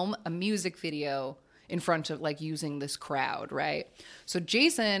film a music video in front of like using this crowd, right? So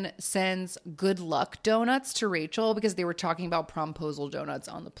Jason sends good luck donuts to Rachel because they were talking about promposal donuts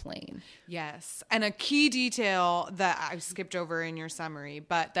on the plane. Yes. And a key detail that I skipped over in your summary,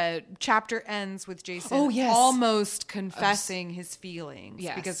 but the chapter ends with Jason almost confessing his feelings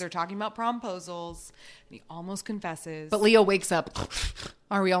because they're talking about promposals and he almost confesses. But Leo wakes up,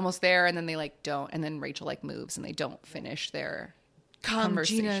 are we almost there? And then they like don't, and then Rachel like moves and they don't finish their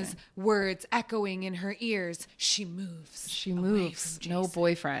Gina's words echoing in her ears. She moves. She moves. No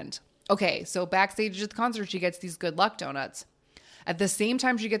boyfriend. Okay, so backstage at the concert, she gets these good luck donuts. At the same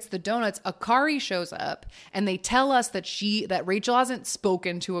time she gets the donuts, Akari shows up, and they tell us that Rachel hasn't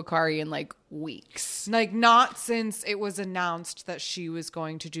spoken to Akari in like weeks. Like not since it was announced that she was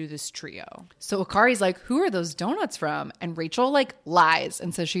going to do this trio. So Akari's like, who are those donuts from? And Rachel like lies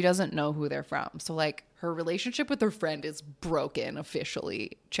and says she doesn't know who they're from. So like her relationship with her friend is broken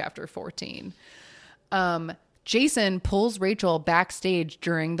officially, chapter 14. Jason pulls Rachel backstage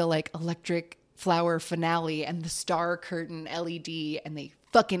during the like Electric Flower finale and the star curtain LED, and they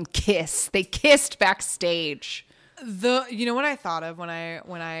fucking kiss. They kissed backstage. You know what I thought of when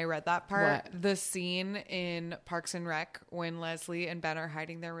I read that part? What? The scene in Parks and Rec when Leslie and Ben are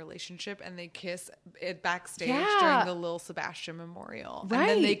hiding their relationship and they kiss it backstage during the Lil Sebastian memorial. Right. And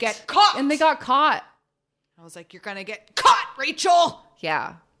then they get caught. And they got caught. I was like, you're going to get caught, Rachel.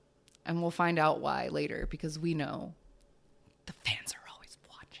 Yeah. And we'll find out why later, because we know the fans are always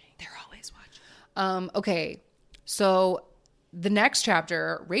watching. They're always watching. Okay. So the next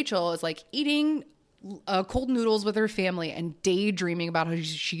chapter, Rachel is like eating cold noodles with her family and daydreaming about how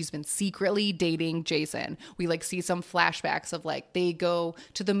she's been secretly dating Jason. We like see some flashbacks of like they go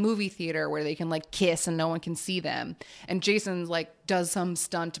to the movie theater where they can like kiss and no one can see them. And Jason's like does some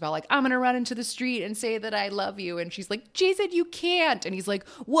stunt about like, I'm going to run into the street and say that I love you. And she's like, Jason, you can't. And he's like,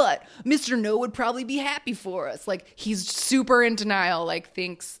 what? Mr. No would probably be happy for us. Like he's super in denial, like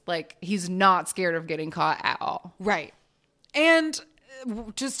thinks like he's not scared of getting caught at all. Right. And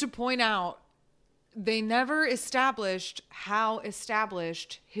just to point out, they never established how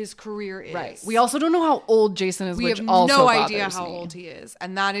established his career is. Right. We also don't know how old Jason is, which have also no bothers idea how me. old he is.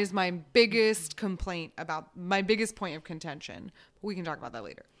 And that is my biggest complaint about my biggest point of contention. We can talk about that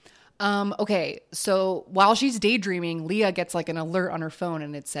later. Okay, so while she's daydreaming, Leah gets like an alert on her phone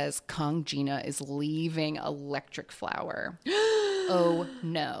and it says Kong Gina is leaving Electric Flower. Oh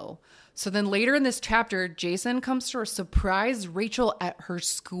no. So then later in this chapter, Jason comes to surprise Rachel at her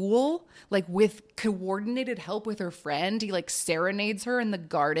school, like with coordinated help with her friend. He like serenades her in the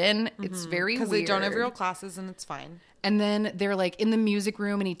garden. It's very weird. Because they don't have real classes and it's fine. And then they're like in the music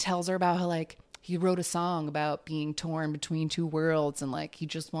room and he tells her about how like he wrote a song about being torn between two worlds and like he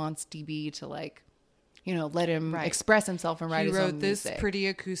just wants DB to like, you know, let him express himself and write his own music. He wrote this pretty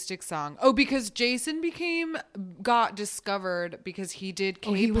acoustic song. Oh, because Jason got discovered because he did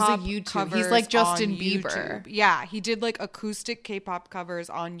K-pop he was a YouTuber. covers. He's like Justin on Bieber. YouTube. Yeah, he did like acoustic K-pop covers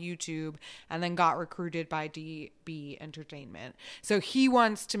on YouTube and then got recruited by DB Entertainment. So he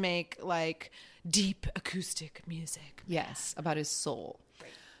wants to make like deep acoustic music. Yes, about his soul.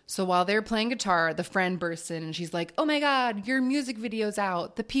 So while they're playing guitar, the friend bursts in and she's like, oh my God, your music video's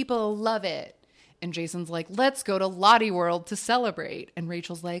out. The people love it. And Jason's like, let's go to Lottie World to celebrate. And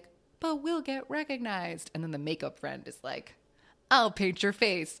Rachel's like, but we'll get recognized. And then the makeup friend is like, I'll paint your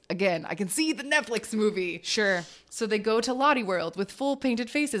face. Again, I can see the Netflix movie. Sure. So they go to Lottie World with full painted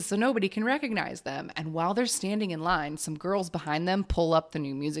faces so nobody can recognize them. And while they're standing in line, some girls behind them pull up the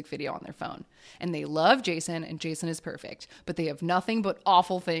new music video on their phone. And they love Jason, and Jason is perfect. But they have nothing but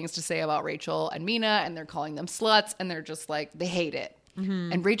awful things to say about Rachel and Mina, and they're calling them sluts, and they're just like, they hate it.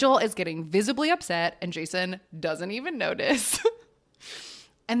 And Rachel is getting visibly upset, and Jason doesn't even notice.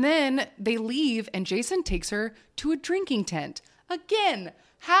 And then they leave, and Jason takes her to a drinking tent. Again,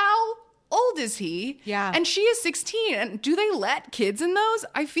 how old is he? Yeah. And she is 16. And do they let kids in those?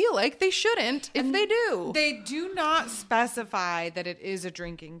 I feel like they shouldn't if they do. They do not specify that it is a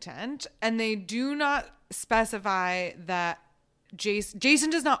drinking tent, and they do not specify that Jason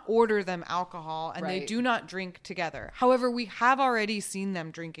does not order them alcohol, and they do not drink together. However, we have already seen them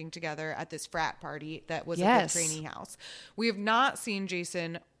drinking together at this frat party that was at the trainee house. We have not seen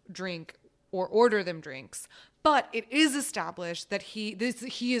Jason drink or order them drinks, but it is established that he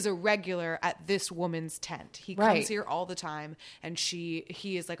is a regular at this woman's tent. He comes here all the time, and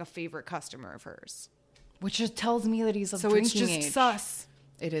he is like a favorite customer of hers. Which just tells me that he's of drinking age. So it's just sus.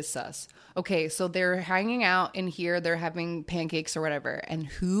 It is sus. Okay, so they're hanging out in here. They're having pancakes or whatever. And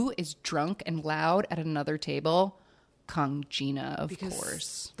who is drunk and loud at another table? Gina, of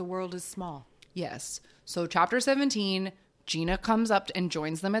course. The world is small. Yes. So chapter 17, Gina comes up and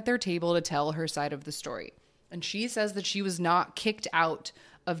joins them at their table to tell her side of the story. And she says that she was not kicked out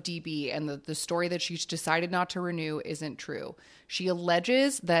of DB and the story that she's decided not to renew isn't true. She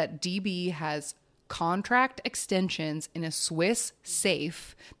alleges that DB has contract extensions in a Swiss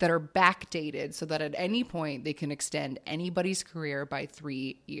safe that are backdated so that at any point they can extend anybody's career by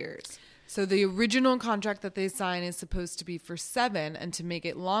 3 years. So the original contract that they sign is supposed to be for 7, and to make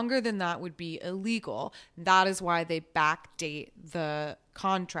it longer than that would be illegal. That is why they backdate the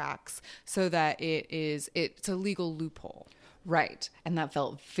contracts so that it's a legal loophole. Right. And that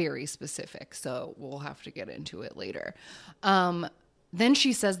felt very specific. So we'll have to get into it later. Then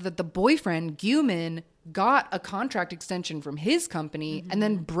she says that the boyfriend, Guman, got a contract extension from his company and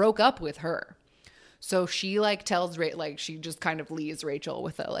then broke up with her. So she tells she just kind of leaves Rachel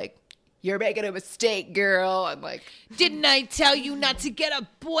with a you're making a mistake, girl. And didn't I tell you not to get a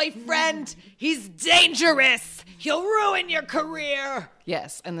boyfriend? He's dangerous. He'll ruin your career.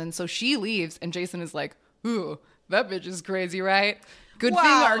 Yes. And then so she leaves and Jason is like, ooh, that bitch is crazy, right? Good thing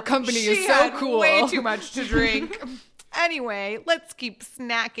our company is so cool. Way too much to drink. Anyway, let's keep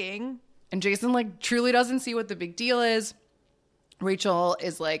snacking. And Jason truly doesn't see what the big deal is. Rachel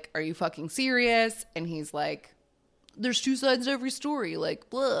is like, are you fucking serious? And he's like, there's 2 sides to every story.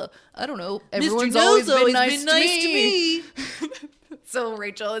 Blah. I don't know. Everyone's always been nice to me. So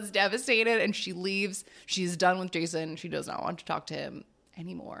Rachel is devastated and she leaves. She's done with Jason. She does not want to talk to him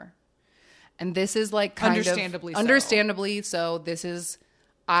anymore. And this is understandably so. This is,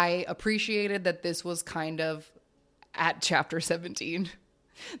 I appreciated that this was kind of at chapter 17,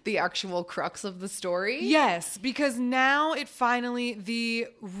 the actual crux of the story. Yes, because now the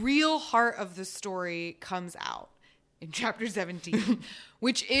real heart of the story comes out in chapter 17,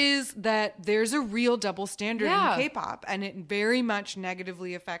 which is that there's a real double standard in K-pop, and it very much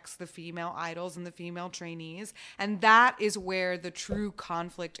negatively affects the female idols and the female trainees, and that is where the true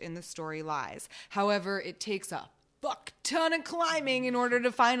conflict in the story lies. However, it takes a fuck ton of climbing in order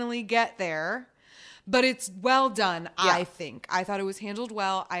to finally get there. But it's well done, I think. I thought it was handled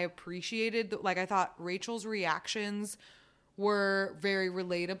well. I appreciated, I thought Rachel's reactions were very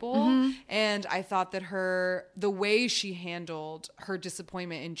relatable. And I thought that the way she handled her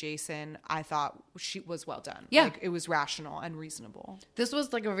disappointment in Jason, I thought she was well done. Yeah. It was rational and reasonable. This was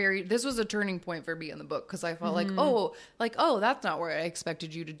this was a turning point for me in the book because I felt oh, that's not what I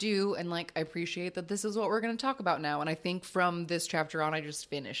expected you to do. And I appreciate that this is what we're going to talk about now. And I think from this chapter on, I just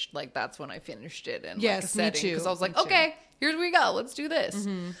finished, that's when I finished it. And yes, me too. Because I was okay, here we go. Let's do this.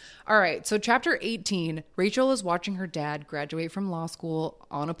 All right. So chapter 18, Rachel is watching her dad graduate from law school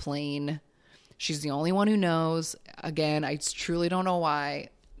on a plane. She's the only one who knows. Again, I truly don't know why.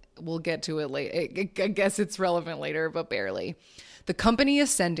 We'll get to it later. I guess it's relevant later, but barely. The company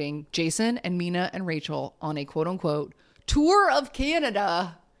is sending Jason and Mina and Rachel on a quote unquote tour of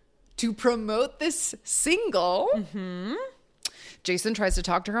Canada to promote this single. Jason tries to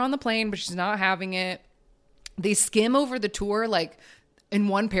talk to her on the plane, but she's not having it. They skim over the tour, in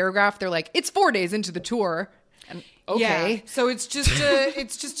one paragraph, they're like, it's 4 days into the tour. And okay. Yeah. So it's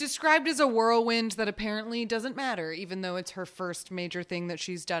just described as a whirlwind that apparently doesn't matter, even though it's her first major thing that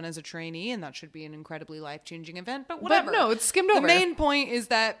she's done as a trainee, and that should be an incredibly life-changing event, but whatever. But no, it's skimmed over. The main point is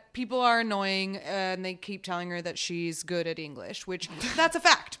that people are annoying and they keep telling her that she's good at English, which that's a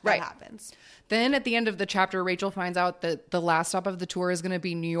fact. That happens. Then at the end of the chapter, Rachel finds out that the last stop of the tour is going to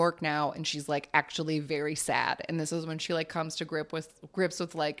be New York now. And she's actually very sad. And this is when she comes to grips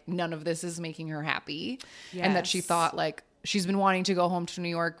with none of this is making her happy. Yes. And that she thought she's been wanting to go home to New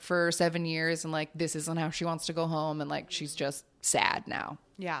York for 7 years. And this isn't how she wants to go home. And she's just sad now.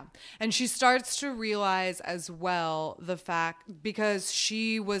 Yeah. And she starts to realize as well the fact, because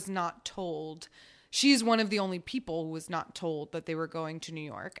she was not told, she's one of the only people who was not told that they were going to New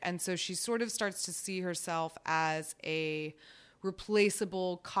York. And so she sort of starts to see herself as a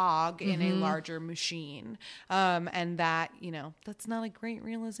replaceable cog in a larger machine. And that, you know, that's not a great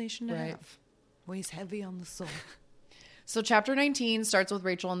realization to have. Weighs heavy on the soul. So chapter 19 starts with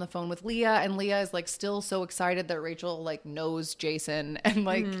Rachel on the phone with Leah, and Leah is like still so excited that Rachel like knows Jason and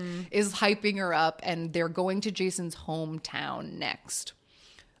like is hyping her up, and they're going to Jason's hometown next.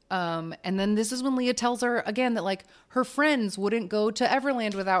 And then this is when Leah tells her again that like her friends wouldn't go to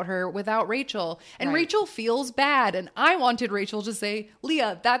Everland without her, without Rachel. And Rachel feels bad. And I wanted Rachel to say,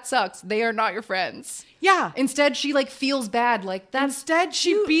 Leah, that sucks. They are not your friends. Yeah. Instead, she like feels bad. Like that's Instead,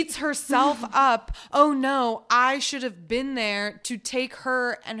 she beats herself up. Oh no, I should have been there to take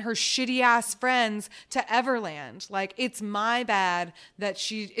her and her shitty ass friends to Everland. Like, it's my bad that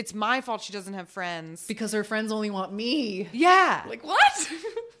it's my fault she doesn't have friends. because her friends only want me. Yeah. Like what?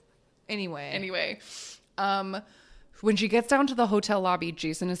 Anyway. When she gets down to the hotel lobby,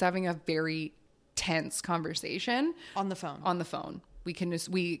 Jason is having a very tense conversation On the phone. You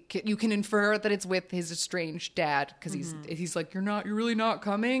can infer that it's with his estranged dad, because he's like, you're really not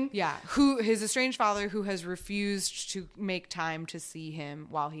coming. Yeah. His estranged father, who has refused to make time to see him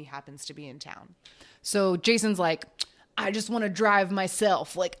while he happens to be in town. So Jason's like, I just want to drive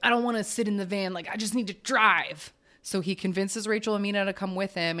myself. Like, I don't want to sit in the van. Like, I just need to drive. So he convinces Rachel and Mina to come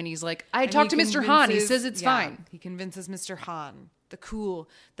with him. And he's like, I talked to Mr. Hahn. He says it's fine. He convinces Mr. Hahn,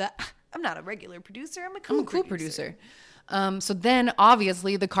 I'm not a regular producer. I'm a cool producer. So then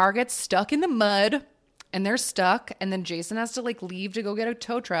obviously the car gets stuck in the mud and they're stuck. And then Jason has to like leave to go get a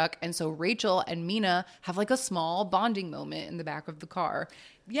tow truck. And so Rachel and Mina have like a small bonding moment in the back of the car.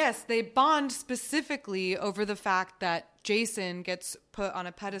 Yes, they bond specifically over the fact that Jason gets put on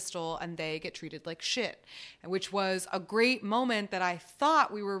a pedestal and they get treated like shit, which was a great moment that I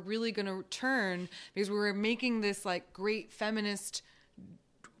thought we were really going to return, because we were making this like great feminist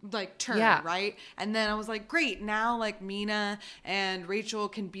like turn, right? And then I was like, great, now like Mina and Rachel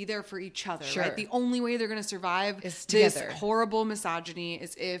can be there for each other, right? The only way they're going to survive is this together. Horrible misogyny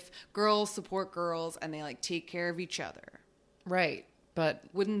is if girls support girls and they like take care of each other. Right. But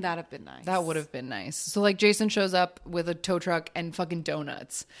wouldn't that have been nice? That would have been nice. So like Jason shows up with a tow truck and fucking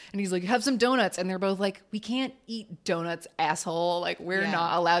donuts. And he's like, have some donuts. And they're both like, we can't eat donuts, asshole. Like, we're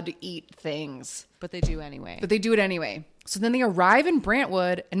not allowed to eat things. But they do anyway. But they do it anyway. So then they arrive in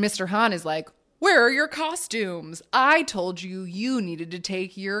Brantwood and Mr. Hahn is like, where are your costumes? I told you needed to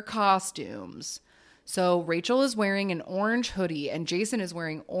take your costumes. So Rachel is wearing an orange hoodie and Jason is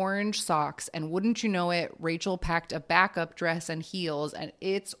wearing orange socks. And wouldn't you know it, Rachel packed a backup dress and heels, and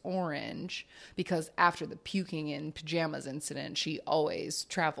it's orange because after the puking in pajamas incident, she always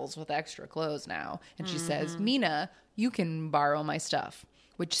travels with extra clothes now. And she says, Mina, you can borrow my stuff,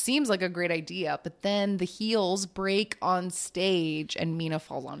 which seems like a great idea. But then the heels break on stage and Mina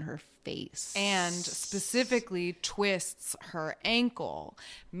falls on her face. And specifically twists her ankle.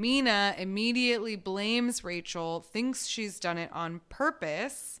 Mina immediately blames Rachel, thinks she's done it on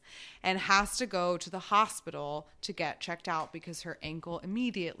purpose, and has to go to the hospital to get checked out because her ankle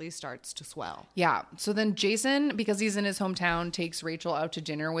immediately starts to swell. Yeah. So then Jason, because he's in his hometown, takes Rachel out to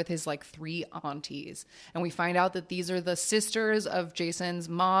dinner with his like 3 aunties. And we find out that these are the sisters of Jason's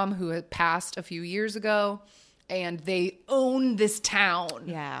mom who had passed a few years ago. And they own this town.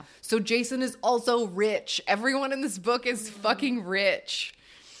 Yeah. So Jason is also rich. Everyone in this book is fucking rich.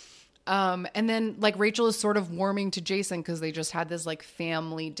 And then like Rachel is sort of warming to Jason because they just had this like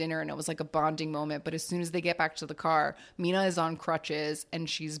family dinner and it was like a bonding moment. But as soon as they get back to the car, Mina is on crutches and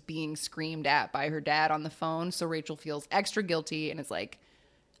she's being screamed at by her dad on the phone. So Rachel feels extra guilty and is like,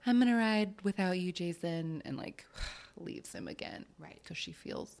 I'm going to ride without you, Jason. And like leaves him again. Right. Because she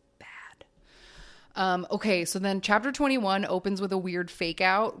feels bad. Okay, so then chapter 21 opens with a weird fake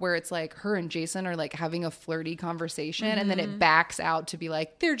out where it's like her and Jason are like having a flirty conversation and then it backs out to be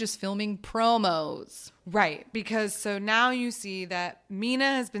like they're just filming promos. Right, because so now you see that Mina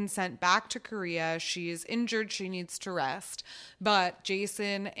has been sent back to Korea. She is injured. She needs to rest. But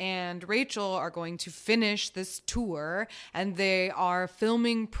Jason and Rachel are going to finish this tour and they are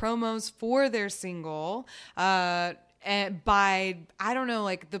filming promos for their single. by, I don't know,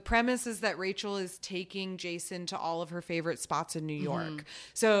 like the premise is that Rachel is taking Jason to all of her favorite spots in New York. Mm-hmm.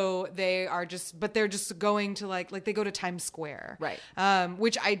 So they're just going to like they go to Times Square. Right.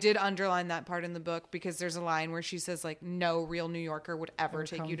 Which I did underline that part in the book because there's a line where she says like no real New Yorker would ever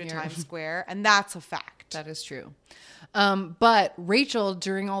take you to Times Square. And that's a fact. That is true. But Rachel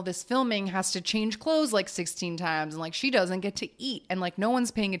during all this filming has to change clothes like 16 times and like she doesn't get to eat and like no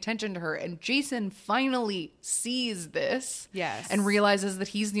one's paying attention to her. And Jason finally sees this. Yes. And realizes that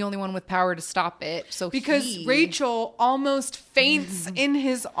he's the only one with power to stop it. So because Rachel almost faints in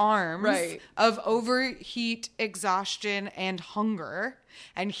his arms of overheat, exhaustion, and hunger.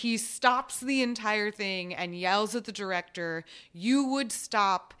 And he stops the entire thing and yells at the director, "You would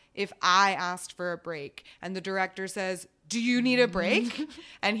stop if I asked for a break." And the director says, "Do you need a break?"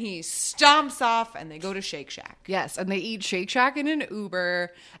 And he stomps off and they go to Shake Shack. Yes. And they eat Shake Shack in an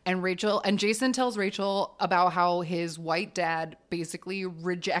Uber. And Jason tells Rachel about how his white dad basically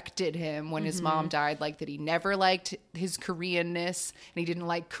rejected him when his mom died. Like that he never liked his Koreanness and he didn't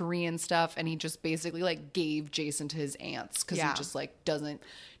like Korean stuff. And he just basically like gave Jason to his aunts because he just like doesn't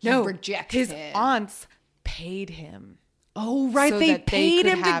reject his him. Aunts paid him. Oh, right. So they paid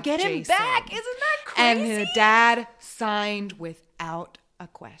him to get him back. Isn't that crazy? And his dad signed without a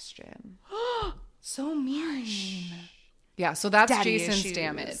question. So mean. Yeah, so that's Daddy Jason's issues.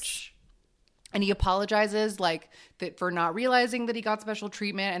 Damage. And he apologizes like that for not realizing that he got special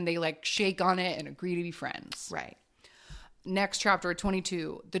treatment and they like shake on it and agree to be friends. Right. Next chapter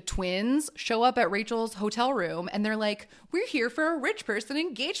 22, the twins show up at Rachel's hotel room and they're like, "We're here for a rich person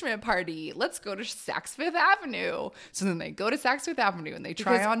engagement party. Let's go to Saks Fifth Avenue." So then they go to Saks Fifth Avenue and they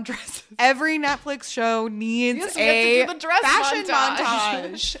try on dresses. Every Netflix show needs a fashion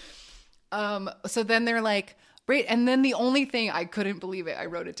montage. So then they're like, great. And then the only thing, I couldn't believe it, I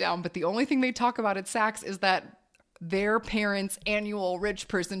wrote it down, but the only thing they talk about at Saks is that their parents' annual rich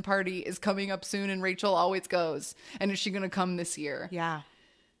person party is coming up soon and Rachel always goes. And is she going to come this year? Yeah.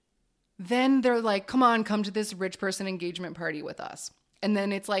 Then they're like, come to this rich person engagement party with us. And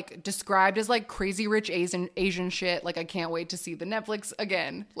then it's like described as like crazy rich Asian shit. Like I can't wait to see the Netflix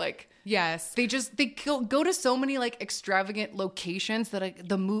again. Like yes, they go to so many like extravagant locations that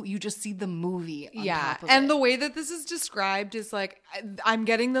you just see the movie. On top of and it. The way that this is described is like I'm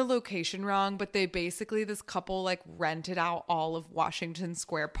getting the location wrong, but they basically this couple like rented out all of Washington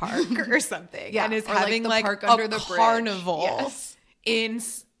Square Park or something, and is having like park under the carnival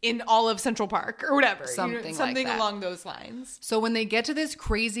in all of Central Park or whatever. Something like along those lines. So when they get to this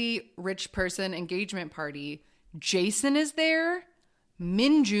crazy rich person engagement party, Jason is there,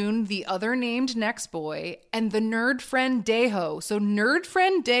 Minjun, the other named next boy, and the nerd friend Daeho. So nerd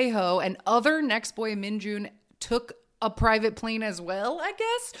friend Daeho and other next boy Minjun took a private plane as well, I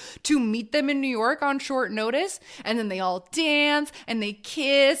guess, to meet them in New York on short notice. And then they all dance and they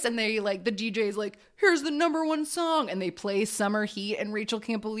kiss and they like, the DJ's like, "Here's the #1 song." And they play Summer Heat and Rachel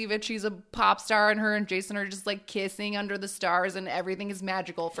can't believe it. She's a pop star and her and Jason are just like kissing under the stars and everything is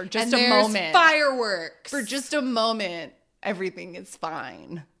magical for just a moment. Fireworks. For just a moment, everything is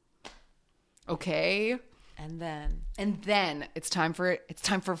fine. Okay? And then it's time for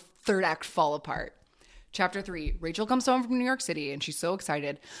third act fall apart. Chapter 3, Rachel comes home from New York City and she's so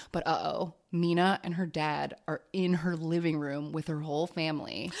excited. But Mina and her dad are in her living room with her whole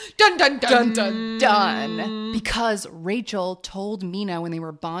family. Dun, dun, dun. Dun, dun, dun. Because Rachel told Mina when they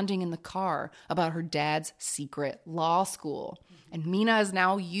were bonding in the car about her dad's secret law school. And Mina has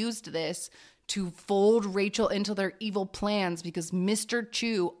now used this to fold Rachel into their evil plans because Mr.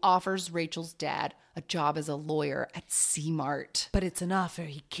 Chu offers Rachel's dad a job as a lawyer at C-Mart. But it's an offer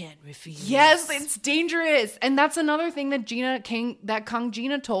he can't refuse. Yes, it's dangerous. And that's another thing that Kang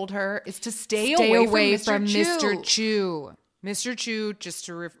Gina told her is to stay away from Mr. Chu. Mr. Chu, just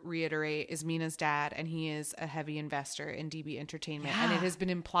to reiterate, is Mina's dad, and he is a heavy investor in DB Entertainment. Yeah. And it has been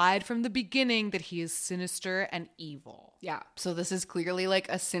implied from the beginning that he is sinister and evil. Yeah. So this is clearly like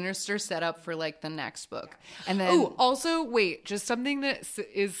a sinister setup for like the next book. And then also, wait, just something that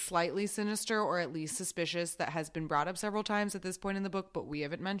is slightly sinister or at least suspicious that has been brought up several times at this point in the book, but we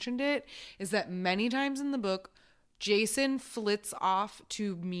haven't mentioned it, is that many times in the book, Jason flits off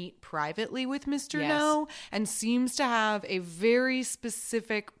to meet privately with Mr. No and seems to have a very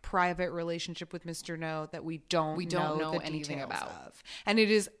specific private relationship with Mr. No that we don't know anything about. And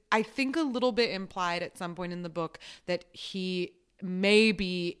it is, I think, a little bit implied at some point in the book that he may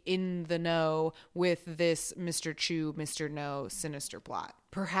be in the know with this Mr. Chu, Mr. No sinister plot.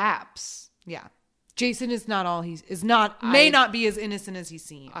 Perhaps. Yeah. Jason is may not be as innocent as he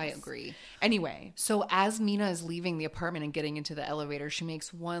seems. I agree. Anyway. So as Mina is leaving the apartment and getting into the elevator, she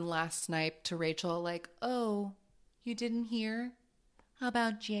makes one last snipe to Rachel like, "Oh, you didn't hear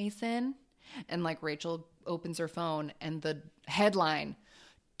about Jason? And like Rachel opens her phone and the headline,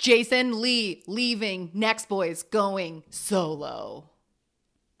 Jason Lee leaving, Next Boys going solo.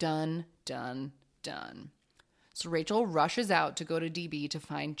 Done, done, done. So Rachel rushes out to go to DB to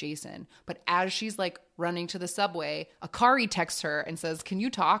find Jason. But as she's like running to the subway, Akari texts her and says, can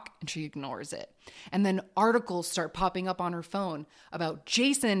you talk? And she ignores it. And then articles start popping up on her phone about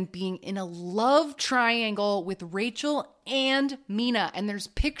Jason being in a love triangle with Rachel and Mina. And there's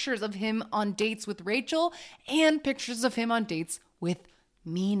pictures of him on dates with Rachel and pictures of him on dates with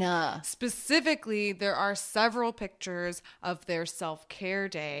Mina. Specifically, there are several pictures of their self-care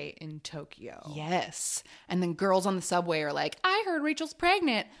day in Tokyo. Yes. And then girls on the subway are like, I heard Rachel's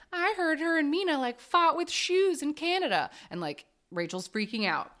pregnant. I heard her and Mina like fought with shoes in Canada. And like Rachel's freaking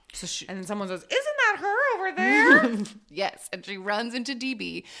out. And then someone says, isn't that her over there? Yes. And she runs into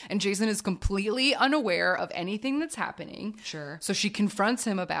DB and Jason is completely unaware of anything that's happening. Sure. So she confronts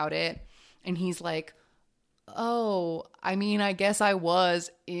him about it and he's like, oh, I mean, I guess I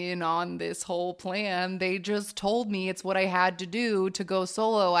was in on this whole plan. They just told me it's what I had to do to go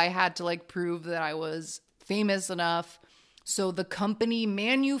solo. I had to like prove that I was famous enough. So the company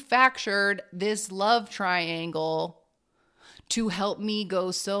manufactured this love triangle to help me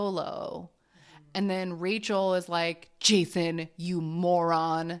go solo. And then Rachel is like, Jason, you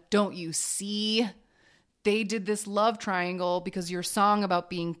moron. Don't you see? They did this love triangle because your song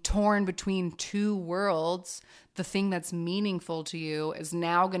about being torn between two worlds, the thing that's meaningful to you, is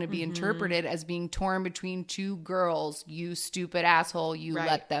now going to be interpreted as being torn between two girls. You stupid asshole. You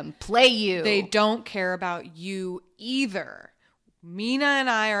let them play you. They don't care about you either. Mina and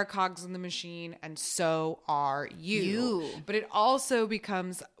I are cogs in the machine, and so are you. But it also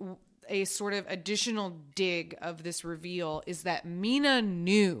becomes a sort of additional dig of this reveal is that Mina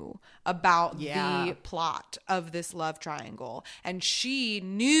knew about the plot of this love triangle, and she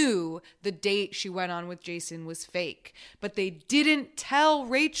knew the date she went on with Jason was fake, but they didn't tell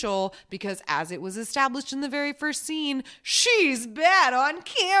Rachel because, as it was established in the very first scene, she's bad on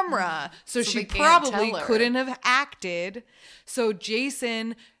camera. So she probably couldn't have acted. So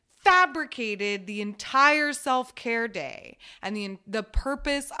Jason fabricated the entire self-care day, and the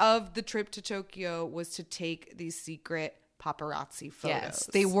purpose of the trip to Tokyo was to take these secret paparazzi photos. Yes,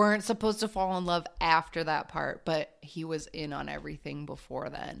 they weren't supposed to fall in love after that part, but he was in on everything before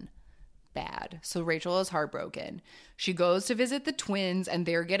then. Bad. So Rachel is heartbroken. She goes to visit the twins and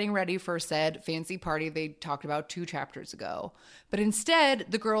they're getting ready for said fancy party they talked about 2 chapters ago. But instead,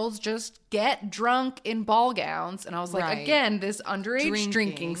 the girls just get drunk in ball gowns. And I was like, again, this underage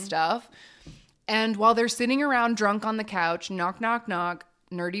drinking stuff. And while they're sitting around drunk on the couch, knock, knock, knock,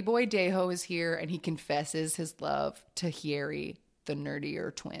 nerdy boy Daeho is here and he confesses his love to Hyeri, the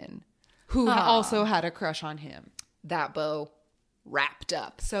nerdier twin. Who also had a crush on him. That beau. Wrapped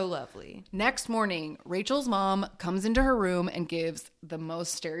up. So lovely. Next morning, Rachel's mom comes into her room and gives the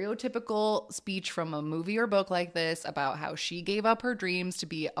most stereotypical speech from a movie or book like this about how she gave up her dreams to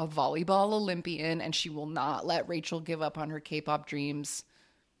be a volleyball Olympian and she will not let Rachel give up on her K-pop dreams.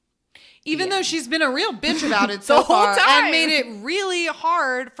 Even though she's been a real bitch about it so far and made it really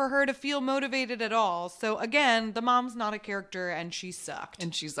hard for her to feel motivated at all. So again, the mom's not a character and she sucked.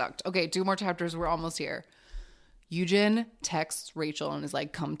 Okay, 2 more chapters. We're almost here. Eugen texts Rachel and is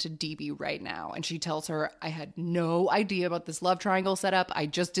like, come to DB right now. And she tells her, I had no idea about this love triangle setup. I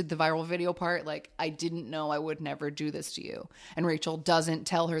just did the viral video part. Like, I didn't know I would never do this to you. And Rachel doesn't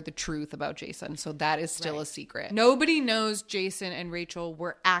tell her the truth about Jason. So that is still a secret. Nobody knows Jason and Rachel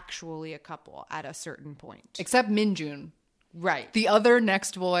were actually a couple at a certain point. Except Minjun. Right. The other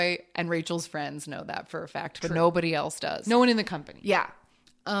next boy and Rachel's friends know that for a fact, but nobody else does. No one in the company. Yeah.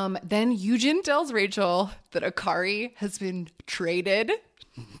 Then Eugen tells Rachel that Akari has been traded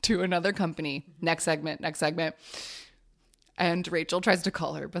to another company. Next segment. And Rachel tries to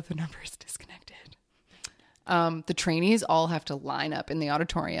call her, but the number is disconnected. The trainees all have to line up in the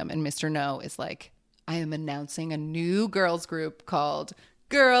auditorium, and Mr. No is like, I am announcing a new girls group called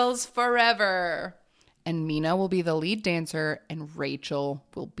Girls Forever. And Mina will be the lead dancer, and Rachel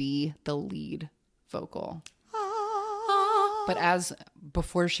will be the lead vocal. But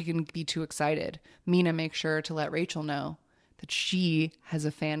before she can be too excited, Mina makes sure to let Rachel know that she has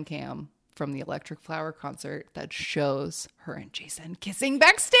a fan cam from the Electric Flower concert that shows her and Jason kissing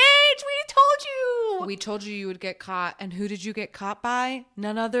backstage. We told you would get caught. And who did you get caught by?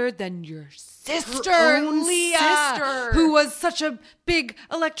 None other than your sister, Leah, who was such a big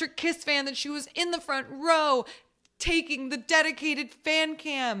Electric Kiss fan that she was in the front row taking the dedicated fan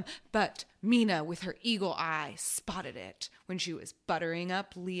cam. But Mina, with her eagle eye, spotted it when she was buttering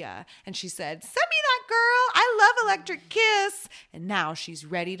up Leah. And she said, "Send me that girl. I love Electric Kiss." And now she's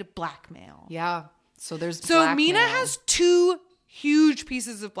ready to blackmail. Yeah. So blackmail. Mina has 2 huge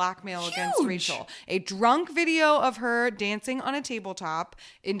pieces of blackmail against Rachel. A drunk video of her dancing on a tabletop,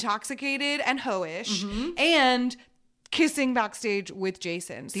 intoxicated and hoish, and kissing backstage with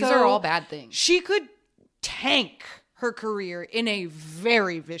Jason. These are all bad things. She could tank her career in a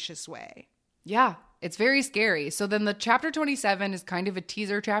very vicious way. Yeah, it's very scary. So then the chapter 27 is kind of a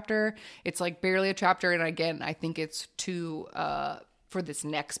teaser chapter. It's like barely a chapter. And again, I think it's for this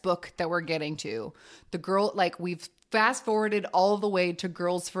next book that we're getting to. The girl, like we've fast forwarded all the way to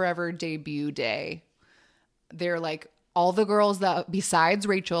Girls Forever debut day. They're like, all the girls that besides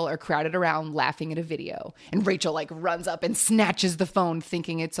Rachel are crowded around laughing at a video. And Rachel like runs up and snatches the phone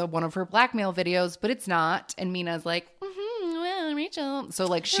thinking it's one of her blackmail videos, but it's not. And Mina's like, well, Rachel. So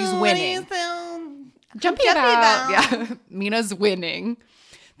like she's winning. Jumpy about. Yeah. Mina's winning.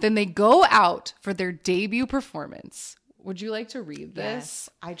 Then they go out for their debut performance. Would you like to read this? Yes.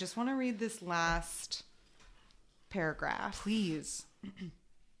 I just want to read this last paragraph. Please.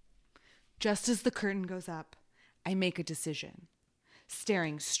 Just as the curtain goes up, I make a decision.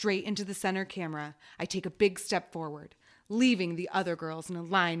 Staring straight into the center camera, I take a big step forward, leaving the other girls in a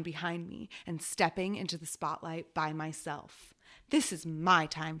line behind me and stepping into the spotlight by myself. This is my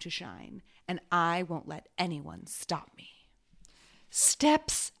time to shine, and I won't let anyone stop me.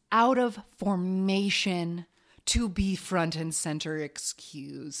 Steps out of formation to be front and center.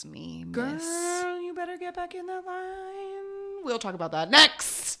 Excuse me, miss. Girl, you better get back in that line. We'll talk about that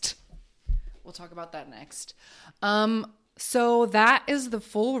next. So that is the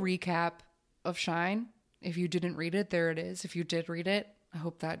full recap of Shine. If you didn't read it, there it is. If you did read it, I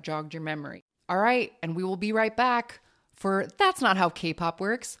hope that jogged your memory. All right, and we will be right back for That's Not How K-Pop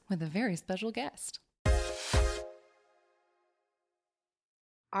Works with a very special guest.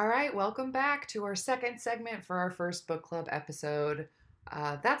 All right, welcome back to our second segment for our first book club episode.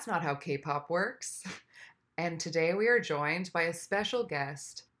 That's Not How K-Pop Works. And today we are joined by a special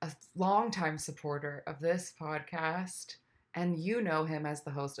guest, a longtime supporter of this podcast, and you know him as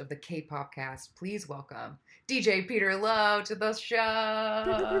the host of the K-Pop Cast. Please welcome DJ Peter Lowe to the show.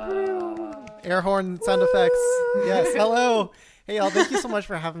 Air horn sound effects. Yes, hello. Hey, y'all, thank you so much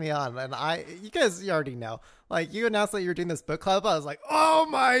for having me on. And you guys already know, like, you announced that you were doing this book club. I was like, oh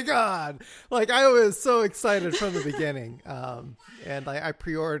my God. Like, I was so excited from the beginning. And I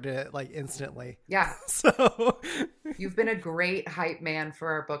pre-ordered it like instantly. Yeah. So you've been a great hype man for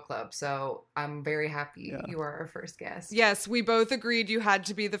our book club. So I'm very happy you are our first guest. Yes, we both agreed you had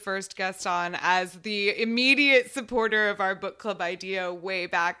to be the first guest on as the immediate supporter of our book club idea way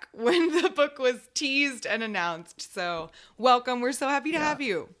back when the book was teased and announced. So welcome. We're so happy to have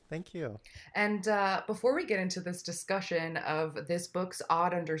you. Thank you. And before we get into this discussion of this book's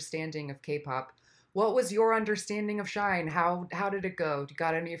odd understanding of K-pop, what was your understanding of Shine? How did it go? You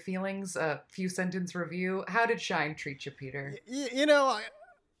got any feelings? A few sentence review? How did Shine treat you, Peter? You know,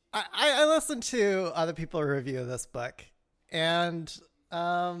 I listened to other people review this book, and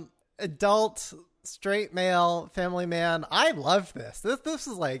adult, straight male, family man, I love this. This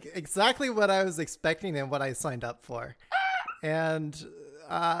is like exactly what I was expecting and what I signed up for. And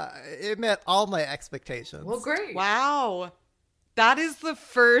it met all my expectations. Well, great. Wow. That is the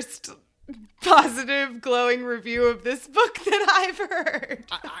first positive, glowing review of this book that I've heard.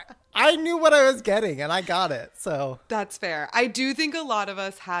 I knew what I was getting, and I got it. So that's fair. I do think a lot of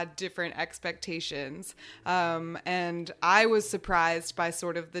us had different expectations. And I was surprised by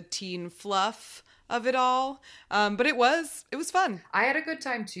sort of the teen fluff of it all. But it was fun. I had a good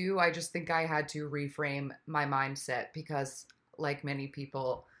time too. I just think I had to reframe my mindset because, like many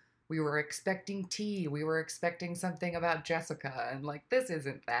people, we were expecting tea. We were expecting something about Jessica, and like, this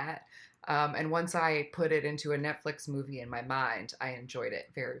isn't that. And once I put it into a Netflix movie in my mind, I enjoyed it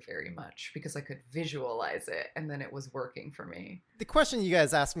very, very much because I could visualize it, and then it was working for me. The question you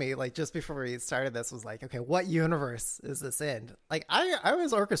guys asked me, like, just before we started this was like, okay, what universe is this in? Like, I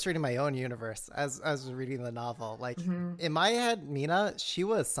was orchestrating my own universe as I was reading the novel. Like, in my head, Mina, she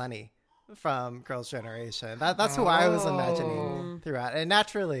was Sunny from Girls' Generation. That's who I was imagining throughout. And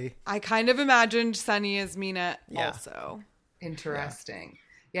naturally, I kind of imagined Sunny as Mina also. Interesting.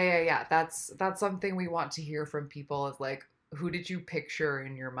 Yeah. That's something we want to hear from people is like, who did you picture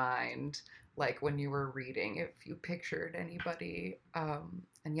in your mind? like when you were reading, if you pictured anybody.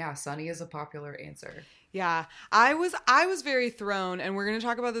 And yeah, Sunny is a popular answer. Yeah, I was very thrown, and we're going to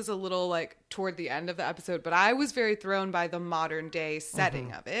talk about this a little like toward the end of the episode, but I was very thrown by the modern day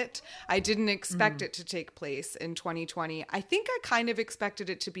setting of it. I didn't expect it to take place in 2020. I think I kind of expected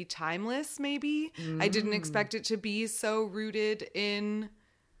it to be timeless, maybe. I didn't expect it to be so rooted in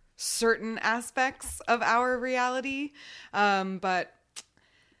certain aspects of our reality. But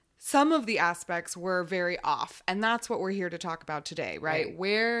some of the aspects were very off, and that's what we're here to talk about today, right?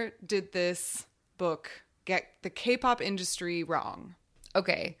 Where did this book get the K-pop industry wrong?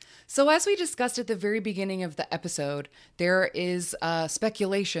 Okay, so as we discussed at the very beginning of the episode, there is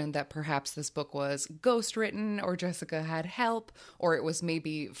speculation that perhaps this book was ghostwritten, or Jessica had help, or it was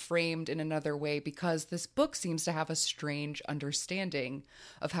maybe framed in another way, because this book seems to have a strange understanding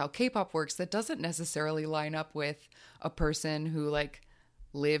of how K-pop works that doesn't necessarily line up with a person who like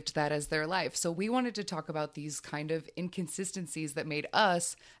lived that as their life. So we wanted to talk about these kind of inconsistencies that made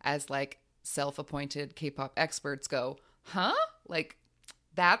us, as like self-appointed K-pop experts, go, huh? Like,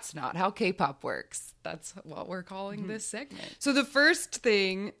 that's not how K-pop works. That's what we're calling this segment. So the first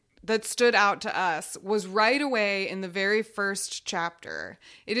thing that stood out to us was right away in the very first chapter.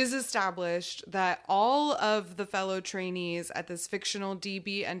 It is established that all of the fellow trainees at this fictional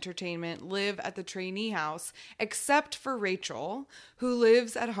DB Entertainment live at the trainee house, except for Rachel, who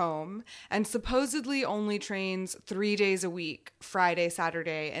lives at home and supposedly only trains 3 days a week, Friday,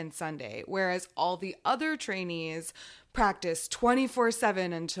 Saturday, and Sunday, whereas all the other trainees practice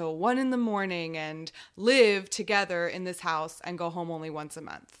 24/7 until 1 a.m. and live together in this house and go home only once a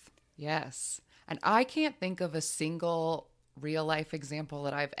month. Yes. And I can't think of a single real life example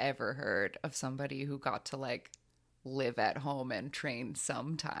that I've ever heard of somebody who got to like live at home and train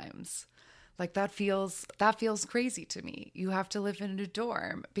sometimes. Like that feels crazy to me. You have to live in a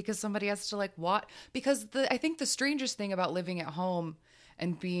dorm because somebody has to like what? Because I think the strangest thing about living at home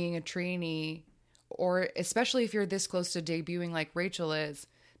and being a trainee, or especially if you're this close to debuting like Rachel is,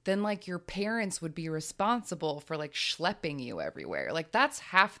 then like your parents would be responsible for like schlepping you everywhere. Like that's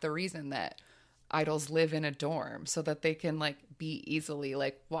half the reason that idols live in a dorm, so that they can like be easily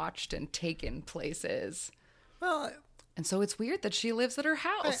like watched and taken places. Well, and so it's weird that she lives at her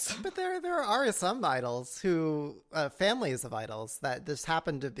house. But there are some idols who, families of idols that just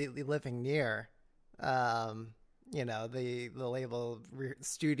happen to be living near, you know, the label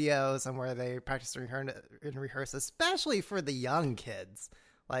studios and where they practice and rehearse, especially for the young kids.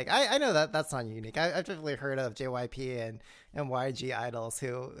 Like, I know that that's not unique. I've definitely heard of JYP and YG idols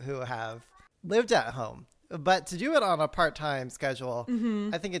who have lived at home. But to do it on a part-time schedule,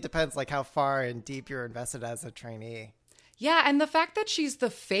 I think it depends like how far and deep you're invested as a trainee. Yeah, and the fact that she's the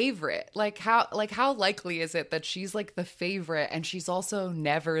favorite, like how likely is it that she's like the favorite and she's also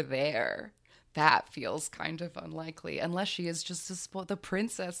never there? That feels kind of unlikely, unless she is just the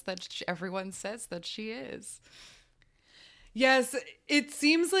princess that everyone says that she is. Yes, it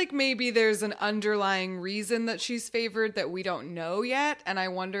seems like maybe there's an underlying reason that she's favored that we don't know yet, and I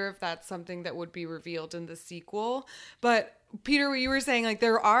wonder if that's something that would be revealed in the sequel. But Peter, what you were saying, like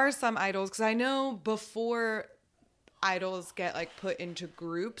there are some idols, because I know before idols get like put into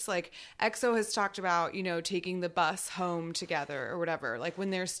groups, like EXO has talked about, you know, taking the bus home together or whatever, like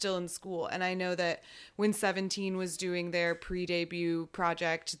when they're still in school. And I know that when 17 was doing their pre-debut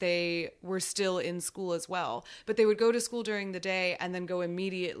project, they were still in school as well, but they would go to school during the day and then go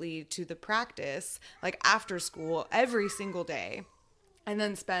immediately to the practice, like after school every single day, and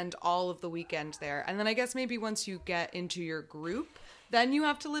then spend all of the weekend there. And then I guess maybe once you get into your group, then you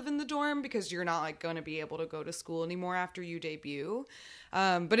have to live in the dorm because you're not like going to be able to go to school anymore after you debut.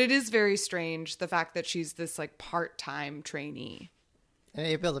 But it is very strange, the fact that she's this like part-time trainee. And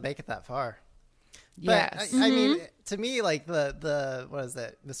you'll be able to make it that far. Yes. But I mean, to me, like the what is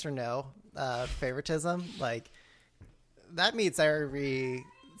it, Mr. No favoritism, like that meets every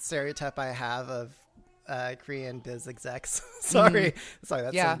stereotype I have of Korean biz execs. Sorry,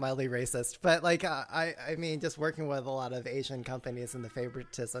 that's mildly racist, but like I mean, just working with a lot of Asian companies and the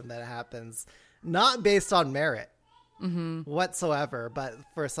favoritism that happens, not based on merit whatsoever, but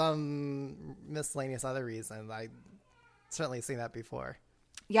for some miscellaneous other reason. I certainly seen that before.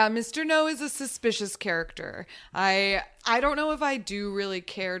 Yeah, Mr. No is a suspicious character. I don't know if I do really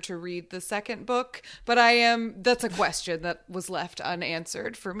care to read the second book, but that's a question that was left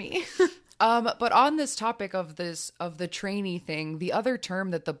unanswered for me. But on this topic of the trainee thing, the other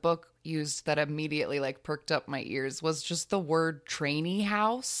term that the book used that immediately like perked up my ears was just the word trainee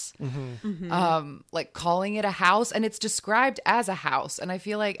house. Like calling it a house, and it's described as a house. And I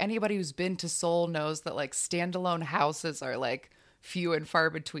feel like anybody who's been to Seoul knows that like standalone houses are like few and far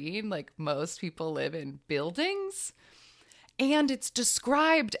between. Like most people live in buildings. And it's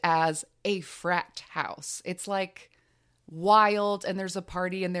described as a frat house. It's like wild, and there's a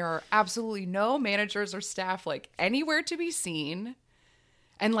party, and there are absolutely no managers or staff like anywhere to be seen.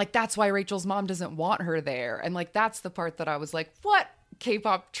 And like that's why Rachel's mom doesn't want her there. And like that's the part that I was like, what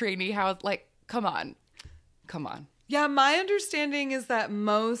K-pop trainee house? Like, come on. Yeah, my understanding is that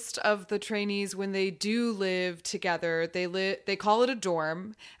most of the trainees, when they do live together, they call it a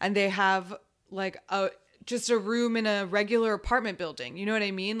dorm, and they have like just a room in a regular apartment building. You know what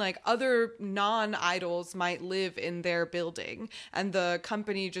I mean? Like other non-idols might live in their building, and the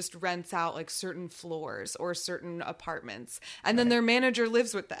company just rents out like certain floors or certain apartments, and then their manager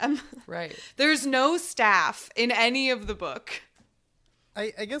lives with them. Right. There's no staff in any of the book.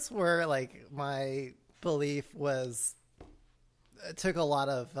 I guess where like my belief was, it took a lot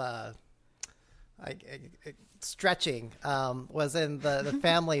of stretching, was in the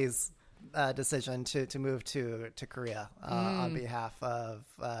family's decision to move to Korea on behalf of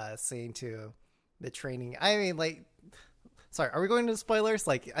seeing to the training. I mean, like, sorry, are we going to spoilers?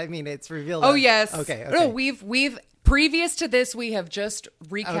 Like, I mean, it's revealed. Oh, yes. Okay. No, we've previous to this, we have just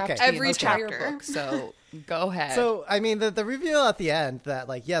recapped the every entire chapter. book. So go ahead. So, I mean, the reveal at the end that,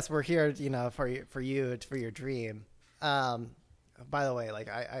 like, yes, we're here, you know, for your dream. By the way, like,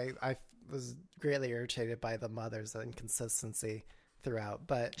 I was greatly irritated by the mother's inconsistency throughout,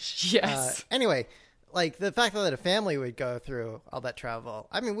 but yes. Anyway, like the fact that a family would go through all that travel.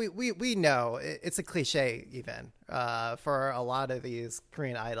 I mean, we know it's a cliche even for a lot of these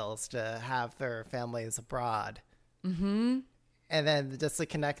Korean idols to have their families abroad. Mm-hmm. And then just to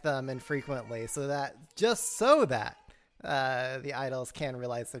connect them infrequently so that the idols can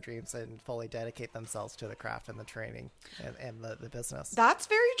realize their dreams and fully dedicate themselves to the craft and the training and the business. That's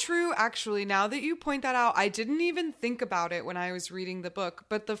very true, actually. Now that you point that out, I didn't even think about it when I was reading the book.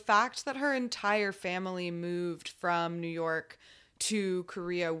 But the fact that her entire family moved from New York to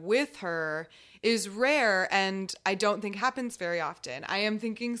Korea with her is rare, and I don't think happens very often. I am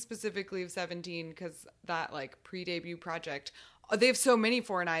thinking specifically of 17 because that like pre-debut project, they have so many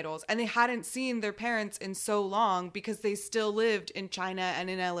foreign idols, and they hadn't seen their parents in so long because they still lived in China and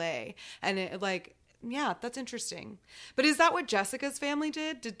in LA. And it, like, yeah, that's interesting. But is that what Jessica's family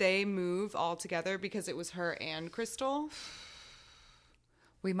did? Did they move all together because it was her and Crystal?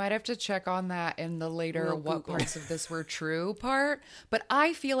 We might have to check on that in the later We'll what Google. parts of this were true part. But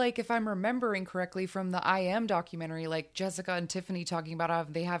I feel like if I'm remembering correctly from the I Am documentary, like Jessica and Tiffany talking about how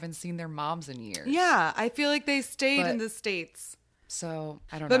they haven't seen their moms in years. Yeah, I feel like they stayed But- in the States. So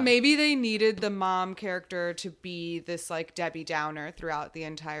I don't know. But maybe they needed the mom character to be this like Debbie Downer throughout the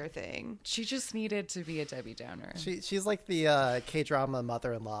entire thing. She just needed to be a Debbie Downer. She's like the K-drama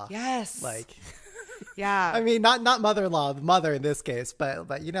mother-in-law. Yes. Like, Yeah. I mean, not mother-in-law, the mother in this case,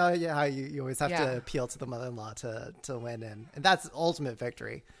 but you know how you always have to appeal to the mother-in-law to win, and that's ultimate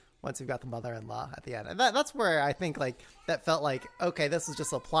victory once you've got the mother-in-law at the end. And that's where I think like that felt like, okay, this is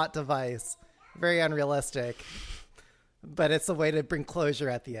just a plot device, very unrealistic, but it's a way to bring closure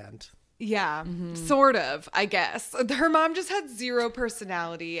at the end. Yeah, sort of, I guess. Her mom just had zero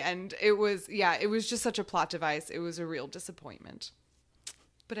personality, and it was just such a plot device. It was a real disappointment.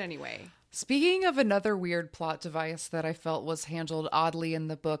 But anyway. Speaking of another weird plot device that I felt was handled oddly in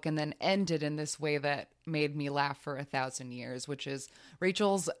the book and then ended in this way that made me laugh for 1,000 years, which is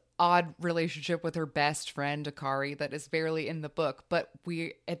Rachel's odd relationship with her best friend, Akari, that is barely in the book. But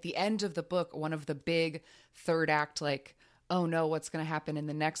at the end of the book, one of the big third act, like, oh no, what's going to happen in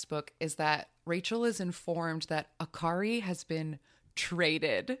the next book is that Rachel is informed that Akari has been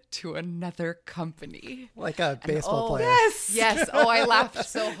traded to another company. Like a baseball player. Yes. Oh, I laughed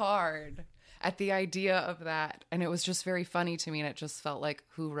so hard at the idea of that. And it was just very funny to me. And it just felt like,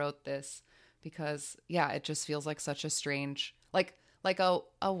 who wrote this? Because yeah, it just feels like such a strange, like a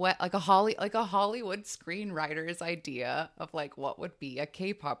Hollywood screenwriter's idea of like what would be a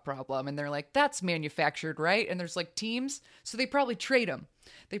K-pop problem. And they're like, that's manufactured, right? And there's like teams. So they probably trade them.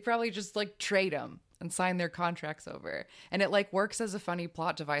 They probably just like trade them and sign their contracts over. And it like works as a funny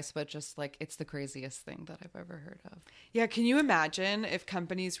plot device, but just like it's the craziest thing that I've ever heard of. Yeah, can you imagine if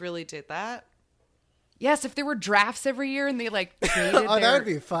companies really did that? Yes, if there were drafts every year and they like traded that their would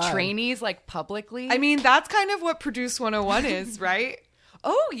be fun. trainees like publicly. I mean, that's kind of what Produce 101 is, right?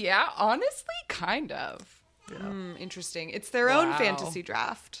 Oh yeah, honestly, kind of. Interesting. It's their own Wow. fantasy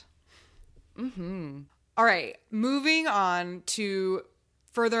draft. All right, moving on to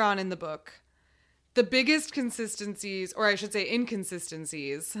further on in the book. the biggest consistencies, or I should say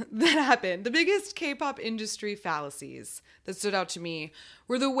inconsistencies that happened, the biggest K-pop industry fallacies that stood out to me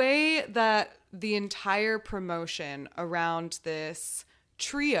were the way that the entire promotion around this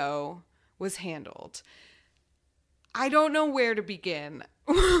trio was handled. I don't know where to begin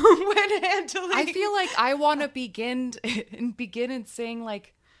when handling. I feel like I want to begin in saying,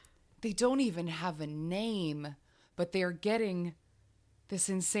 like, they don't even have a name, but they're getting this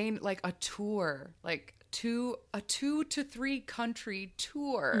insane, like, a tour, like a 2 to 3 country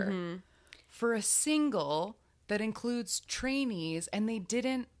tour for a single that includes trainees, and they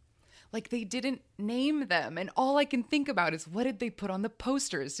didn't name them. And all I can think about is, what did they put on the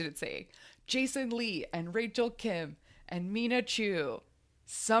posters? Did it say Jason Lee and Rachel Kim and Mina Chu,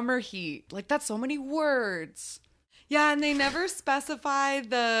 Summer Heat? Like, that's so many words. Yeah, and they never specify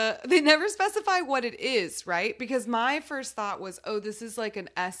what it is, right? Because my first thought was, oh, this is like an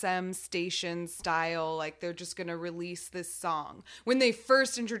SM station style, like they're just going to release this song. When they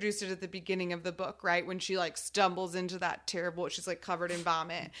first introduced it at the beginning of the book, right? When she like stumbles into that terrible, she's like covered in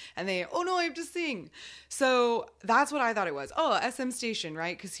vomit, and oh no, I have to sing. So that's what I thought it was. Oh, SM station,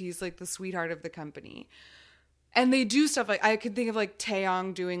 right? Because he's like the sweetheart of the company. And they do stuff like, I could think of like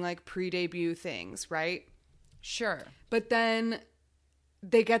Taeyong doing like pre-debut things, right? Sure. But then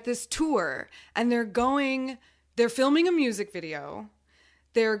they get this tour, and they're filming a music video.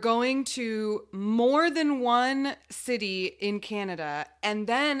 They're going to more than one city in Canada, and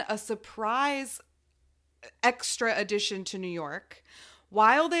then a surprise extra addition to New York.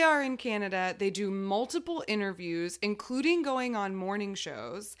 While they are in Canada, they do multiple interviews, including going on morning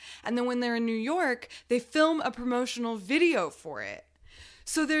shows. And then when they're in New York, they film a promotional video for it.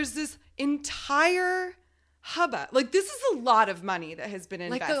 So there's this entire hubbub. Like, this is a lot of money that has been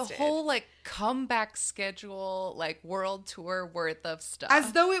invested. Like the whole like comeback schedule, like world tour worth of stuff.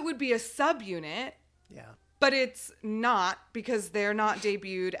 As though it would be a subunit. Yeah. But it's not, because they're not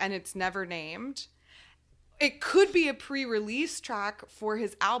debuted and it's never named. It could be a pre-release track for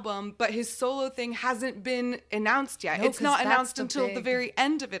his album, but his solo thing hasn't been announced yet. No, it's not announced until the very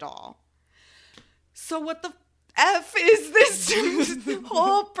end of it all. So what the F is this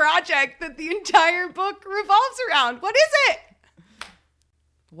whole project that the entire book revolves around? What is it?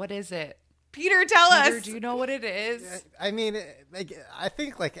 What is it? Peter, tell us. Do you know what it is? I mean, I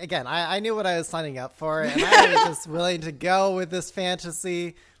think, like, again, I knew what I was signing up for, and I was just willing to go with this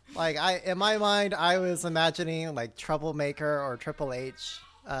fantasy. Like, in my mind, I was imagining like Troublemaker or Triple H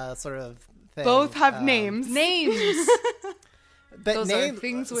sort of thing. Both have names. Names. But Those are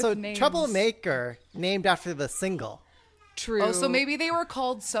things with names. Troublemaker, named after the single. True. Oh, so maybe they were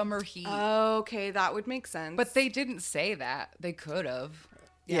called Summer Heat. Okay, that would make sense. But they didn't say that. They could have.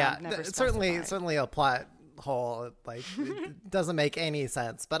 Yeah, never certainly a plot hole. Like, it doesn't make any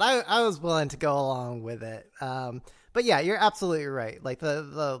sense. But I was willing to go along with it. But yeah, you're absolutely right. Like the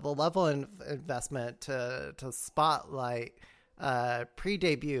level of investment to spotlight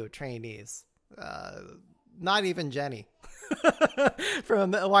pre-debut trainees. Not even Jenny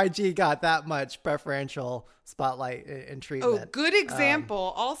from YG got that much preferential spotlight and treatment. Oh, good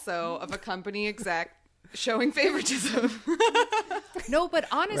example also of a company exec showing favoritism. No, but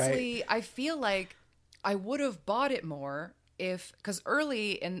honestly, right. I feel like I would have bought it more because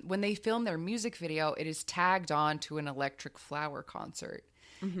early when they film their music video, it is tagged on to an Electric Flower concert.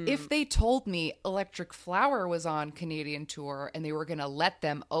 Mm-hmm. If they told me Electric Flower was on Canadian tour and they were going to let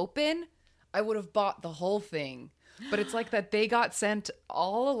them open, I would have bought the whole thing. But it's like that they got sent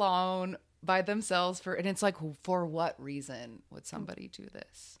all alone by themselves and it's like, for what reason would somebody do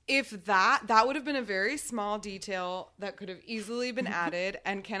this? If that would have been a very small detail that could have easily been added.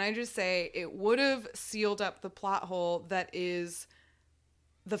 And can I just say, it would have sealed up the plot hole that is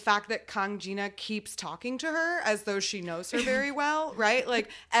the fact that Kang Jina keeps talking to her as though she knows her very well, right?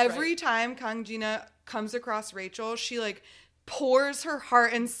 Like every time Kang Jina comes across Rachel, she like pours her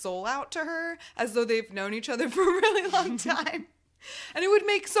heart and soul out to her as though they've known each other for a really long time. And it would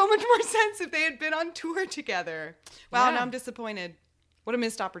make so much more sense if they had been on tour together. Wow, yeah. Now I'm disappointed. What a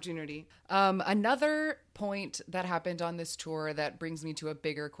missed opportunity. Another point that happened on this tour that brings me to a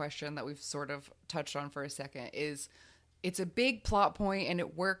bigger question that we've sort of touched on for a second is it's a big plot point and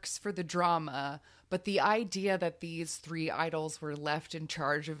it works for the drama, but the idea that these three idols were left in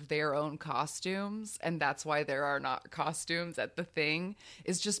charge of their own costumes, and that's why there are not costumes at the thing,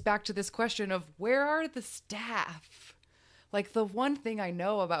 is just back to this question of where are the staff? Like, the one thing I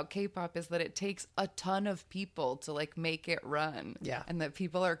know about K-pop is that it takes a ton of people to, like, make it run. Yeah. And that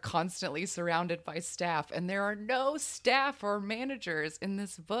people are constantly surrounded by staff. And there are no staff or managers in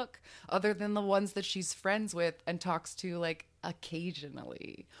this book other than the ones that she's friends with and talks to, like,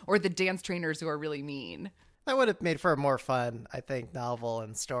 occasionally, or the dance trainers who are really mean. That would have made for a more fun, I think, novel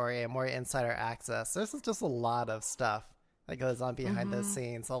and story and more insider access. There's just a lot of stuff that goes on behind the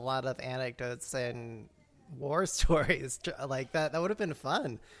scenes, a lot of anecdotes and war stories like that. That would have been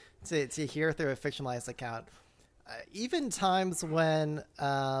fun to hear through a fictionalized account. Even times when,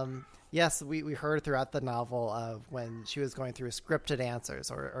 yes, we heard throughout the novel of when she was going through scripted answers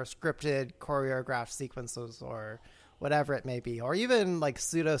or scripted choreographed sequences or whatever it may be, or even like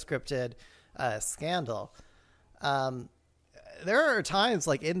pseudo-scripted scandal. There are times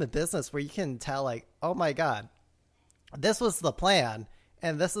like in the business where you can tell like, oh my God, this was the plan.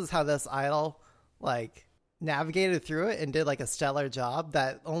 And this is how this idol like navigated through it and did like a stellar job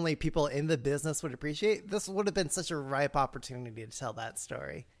that only people in the business would appreciate. This would have been such a ripe opportunity to tell that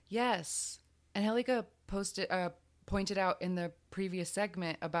story. Yes. And Helika pointed out in the previous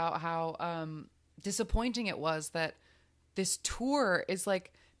segment about how disappointing it was that this tour is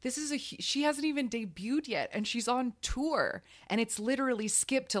like, she hasn't even debuted yet and she's on tour and it's literally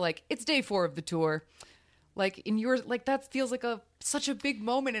skipped to like, it's day 4 of the tour. Like in yours, like that feels like such a big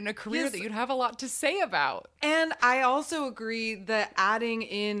moment in a career that you'd have a lot to say about. And I also agree that adding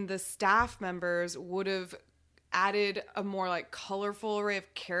in the staff members would have added a more like colorful array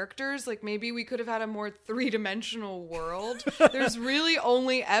of characters. Like maybe we could have had a more 3-dimensional world. There's really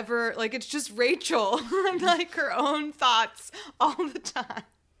only ever like, it's just Rachel and like her own thoughts all the time.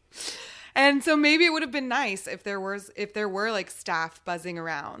 And so maybe it would have been nice if there were like staff buzzing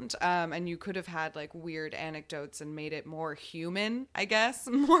around, and you could have had like weird anecdotes and made it more human, I guess,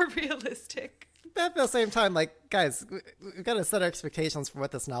 more realistic. But at the same time, like, guys, we've got to set our expectations for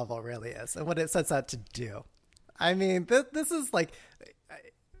what this novel really is and what it sets out to do. I mean, this is like,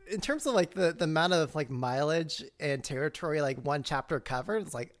 in terms of like the amount of like mileage and territory like one chapter covered,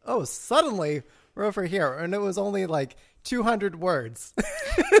 it's like, oh, suddenly we're over here, and it was only like 200 words.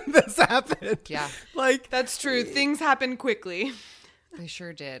 This happened. Yeah, like that's true. Things happen quickly. They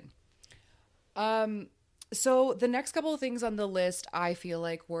sure did. So the next couple of things on the list, I feel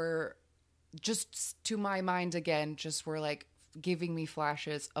like were just to my mind again, just were like giving me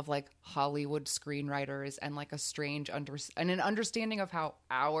flashes of like Hollywood screenwriters and like a strange an understanding of how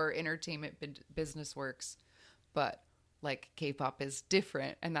our entertainment business works, but like K-pop is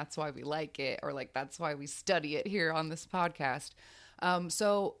different and that's why we like it, or like that's why we study it here on this podcast.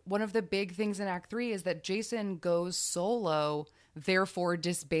 So one of the big things in Act 3 is that Jason goes solo, therefore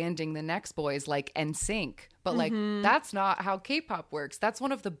disbanding the next boys like NSYNC. But like that's not how K-pop works. That's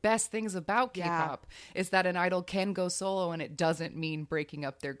one of the best things about K-pop is that an idol can go solo and it doesn't mean breaking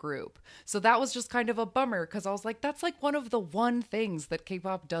up their group. So that was just kind of a bummer because I was like, that's like one of the one things that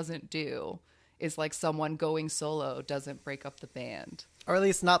K-pop doesn't do. Is like someone going solo doesn't break up the band. Or at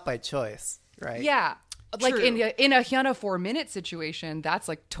least not by choice, right? Yeah. True. Like in a Hyuna 4-minute situation, that's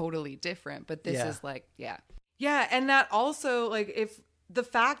like totally different. But this is like, yeah. Yeah, and that also, like, if the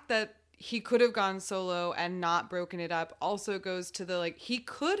fact that he could have gone solo and not broken it up also goes to the, like, he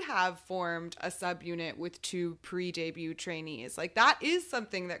could have formed a subunit with 2 pre-debut trainees. Like, that is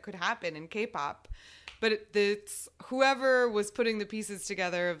something that could happen in K-pop. But it's whoever was putting the pieces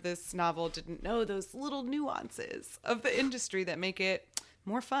together of this novel didn't know those little nuances of the industry that make it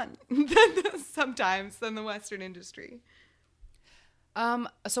more fun sometimes than the Western industry.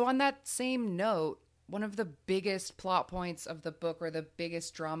 So on that same note, one of the biggest plot points of the book, or the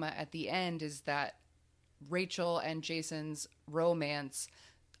biggest drama at the end, is that Rachel and Jason's romance,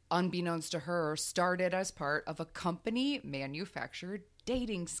 unbeknownst to her, started as part of a company-manufactured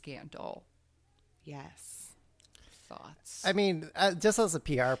dating scandal. Yes. Thoughts? I mean, just as a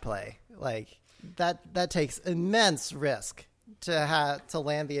PR play, like that takes immense risk to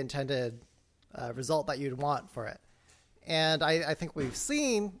land the intended result that you'd want for it. And I think we've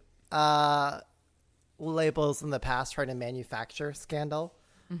seen labels in the past try to manufacture scandal,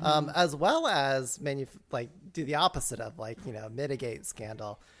 as well as do the opposite of mitigate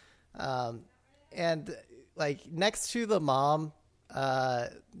scandal. And like next to the mom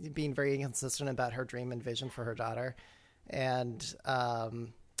being very inconsistent about her dream and vision for her daughter, and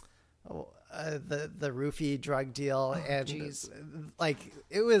the roofie drug deal,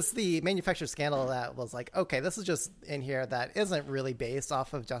 it was the manufactured scandal that was like, okay, this is just in here that isn't really based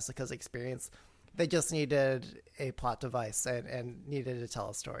off of Jessica's experience. They just needed a plot device and needed to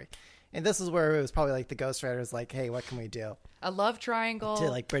tell a story. And this is where it was probably like the ghostwriters like, hey, what can we do? A love triangle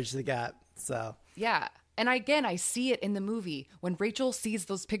to like bridge the gap. So yeah. And again, I see it in the movie. When Rachel sees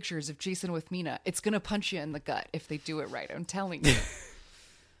those pictures of Jason with Mina, it's going to punch you in the gut if they do it right. I'm telling you.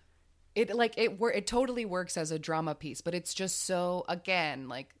 It totally works as a drama piece, but it's just so, again,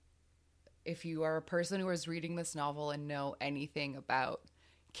 like, if you are a person who is reading this novel and know anything about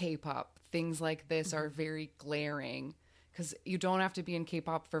K-pop, things like this are very glaring, because you don't have to be in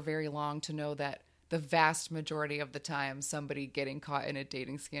K-pop for very long to know that the vast majority of the time somebody getting caught in a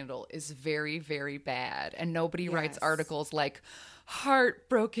dating scandal is very, very bad. And nobody writes articles like,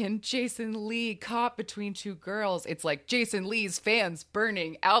 heartbroken Jason Lee caught between two girls. It's like, Jason Lee's fans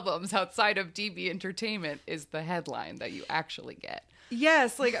burning albums outside of DB Entertainment is the headline that you actually get.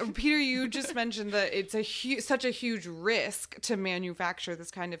 Yes, like Peter, you just mentioned that it's such a huge risk to manufacture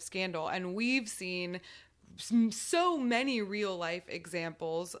this kind of scandal. And we've seen so many real life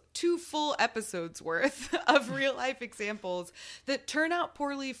examples, 2 full episodes worth of real life examples that turn out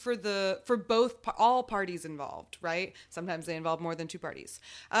poorly for all parties involved, right? Sometimes they involve more than 2 parties,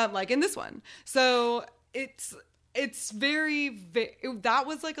 like in this one. So it's that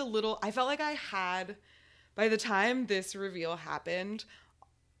was like a little, I felt like I had, by the time this reveal happened,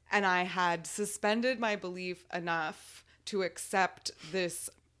 and I had suspended my belief enough to accept this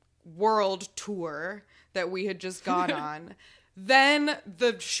world tour that we had just gone on, then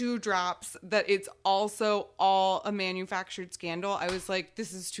the shoe drops that it's also all a manufactured scandal. I was like,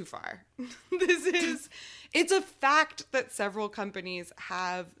 this is too far. It's a fact that several companies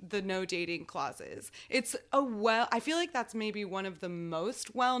have the no dating clauses. I feel like that's maybe one of the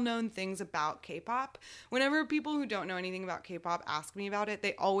most well-known things about K-pop. Whenever people who don't know anything about K-pop ask me about it,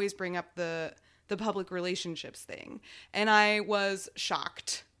 they always bring up the public relationships thing. And I was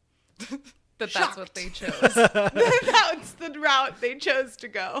shocked. That's what they chose. That's the route they chose to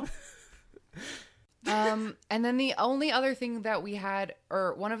go. And then the only other thing that we had,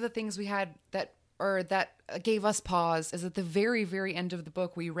 or one of the things we had that gave us pause, is at the very, very end of the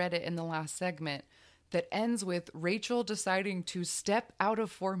book. We read it in the last segment, that ends with Rachel deciding to step out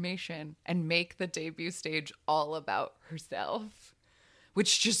of formation and make the debut stage all about herself,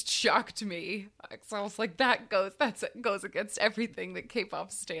 which just shocked me. So I was like, that goes against everything that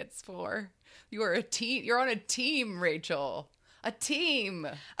K-pop stands for. You are a team. You're on a team, Rachel. A team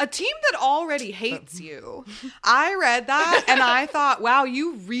that already hates you. I read that and I thought, wow,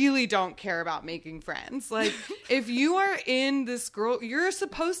 you really don't care about making friends. Like, if you are in this you're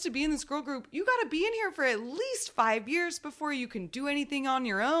supposed to be in this girl group, you got to be in here for at least 5 years before you can do anything on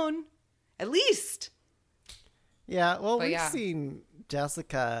your own. At least. Yeah, well, we've seen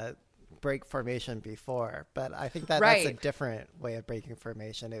Jessica break formation before, but I think that's a different way of breaking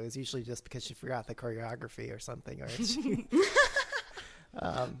formation. It was usually just because she forgot the choreography or something, or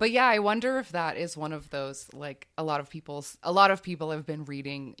but yeah, I wonder if that is one of those, like, a lot of people have been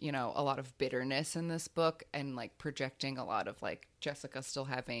reading, a lot of bitterness in this book and like projecting a lot of like Jessica still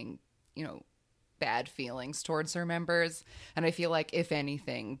having, bad feelings towards her members. And I feel like, if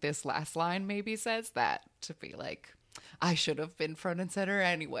anything, this last line maybe says that, to be like, I should have been front and center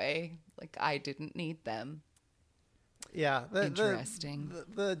anyway. Like, I didn't need them. Yeah. Interesting.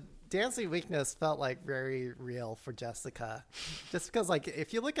 The dancing weakness felt like very real for Jessica. Just because, like,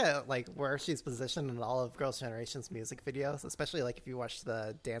 if you look at like where she's positioned in all of Girls' Generation's music videos, especially like if you watch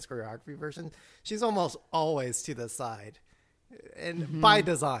the dance choreography version, she's almost always to the side. And by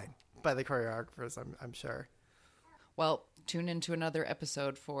design, by the choreographers, I'm sure. Well, tune into another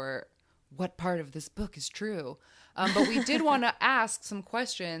episode for what part of this book is true. But we did want to ask some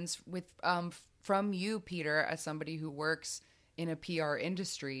questions from you, Peter, as somebody who works in a PR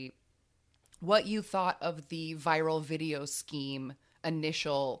industry, what you thought of the viral video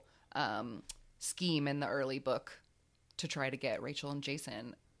initial scheme in the early book to try to get Rachel and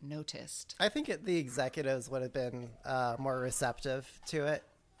Jason noticed. I think the executives would have been more receptive to it.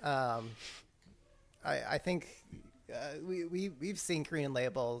 I think we've seen Korean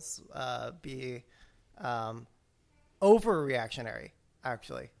labels be overreactionary,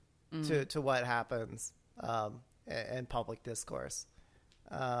 actually, to what happens in public discourse.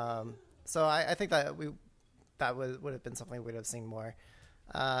 So I think that would have been something we would have seen more.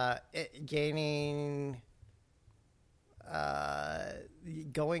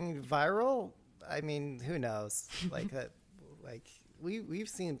 Going viral, I mean, who knows? We've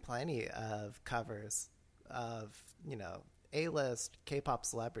seen plenty of covers of, A-list K-pop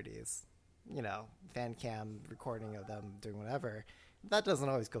celebrities, fan cam recording of them doing whatever. That doesn't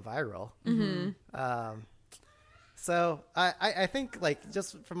always go viral. So I think, like,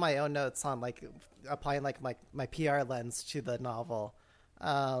 just from my own notes on like applying like my PR lens to the novel,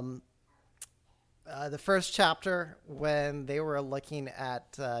 the first chapter, when they were looking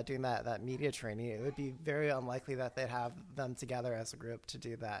at doing that media training, it would be very unlikely that they'd have them together as a group to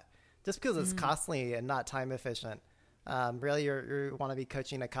do that, just because it's costly and not time efficient. Really, you want to be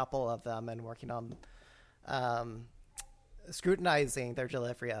coaching a couple of them and working on scrutinizing their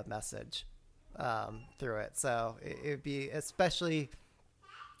delivery of message. through it. So it would be, especially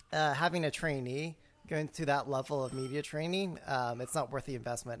having a trainee going through that level of media training, it's not worth the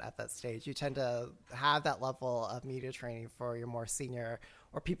investment at that stage. You tend to have that level of media training for your more senior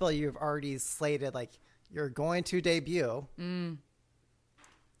or people you've already slated, like you're going to debut.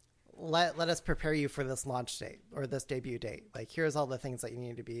 Let us prepare you for this launch date or this debut date. Like, here's all the things that you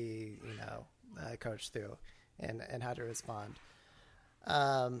need to be, coached through and how to respond.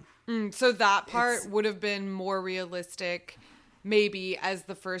 So that part would have been more realistic maybe as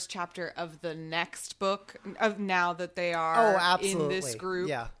the first chapter of the next book of now that they are in this group.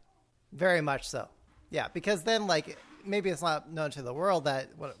 Yeah, very much so. Yeah, because then like maybe it's not known to the world that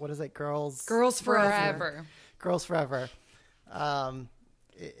what is it? Girls Forever. Girls Forever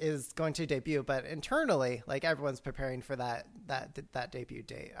is going to debut, but internally, like everyone's preparing for that debut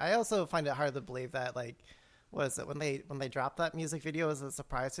date. I also find it hard to believe that like was it when they dropped that music video as a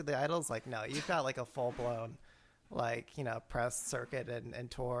surprise to the idols? Like, no, you've got like a full blown press circuit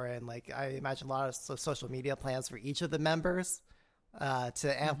and tour, and like I imagine a lot of social media plans for each of the members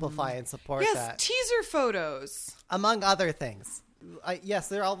to amplify and support that. Teaser photos, among other things. Yes,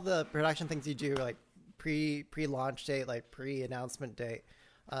 they're all the production things you do, like pre-launch date, like pre-announcement date,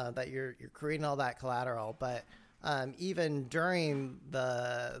 that you're creating all that collateral. But even during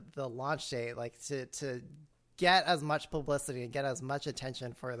the launch date, like to get as much publicity and get as much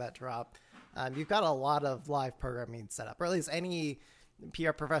attention for that drop, you've got a lot of live programming set up, or at least any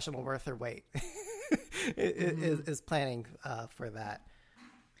PR professional worth their weight is planning for that.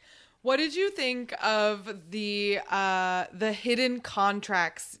 What did you think of the hidden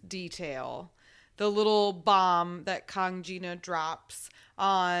contracts detail, the little bomb that Kang Jina drops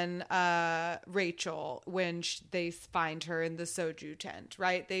on Rachel when they find her in the soju tent,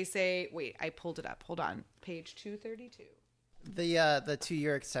 right? They say, wait, I pulled it up. Hold on. Page 232. The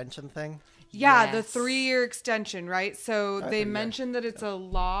 2-year extension thing? Yeah, yes. The 3-year extension, right? So they mentioned that it's a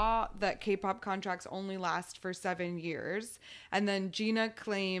law that K-pop contracts only last for 7 years. And then Gina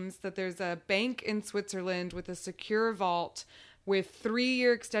claims that there's a bank in Switzerland with a secure vault with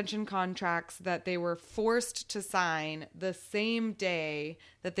 3-year extension contracts that they were forced to sign the same day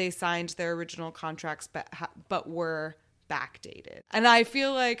that they signed their original contracts, but were backdated. And I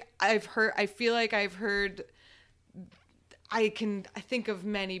think of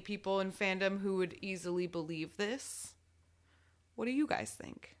many people in fandom who would easily believe this. What do you guys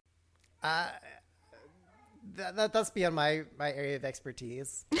think? That's beyond my area of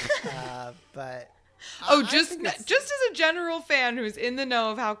expertise. But just as a general fan who's in the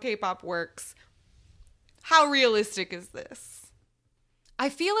know of how K-pop works, how realistic is this? I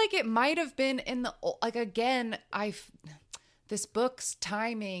feel like it might have been in the, like, again, this book's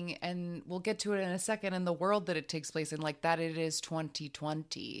timing, and we'll get to it in a second, in the world that it takes place in, like that it is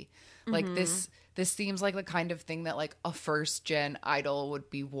 2020. Like this seems like the kind of thing that like a first gen idol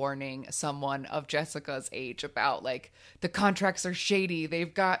would be warning someone of Jessica's age about, like the contracts are shady.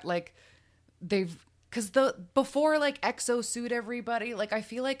 They've got like, because before like EXO sued everybody, like I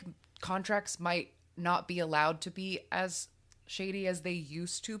feel like contracts might not be allowed to be as shady as they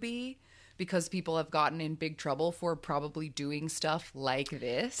used to be, because people have gotten in big trouble for probably doing stuff like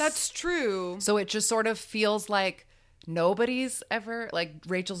this. That's true. So it just sort of feels like nobody's ever, like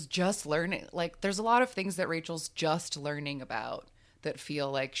Rachel's just learning. Like there's a lot of things that Rachel's just learning about that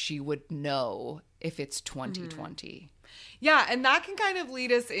feel like she would know if it's 2020. Yeah, and that can kind of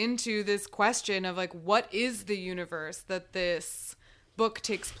lead us into this question of like, what is the universe that this book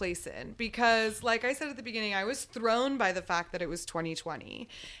takes place in? Because like I said at the beginning, I was thrown by the fact that it was 2020.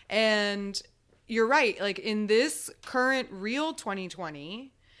 And you're right, like in this current real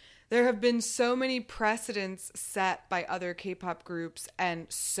 2020, there have been so many precedents set by other K-pop groups and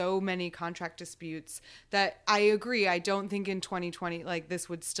so many contract disputes that I agree, I don't think in 2020 like this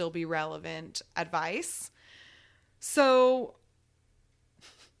would still be relevant advice. So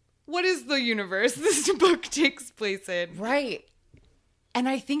what is the universe this book takes place in? Right. And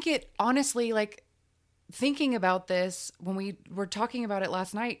I think it honestly, like thinking about this when we were talking about it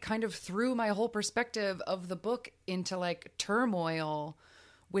last night, kind of threw my whole perspective of the book into like turmoil,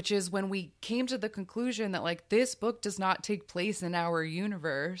 which is when we came to the conclusion that like this book does not take place in our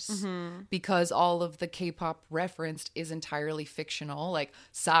universe because all of the K-pop referenced is entirely fictional. Like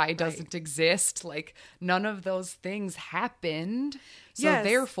Psy doesn't exist. Like none of those things happened. So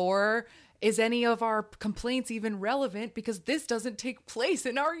therefore, is any of our complaints even relevant because this doesn't take place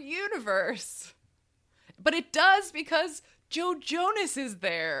in our universe? But it does because Joe Jonas is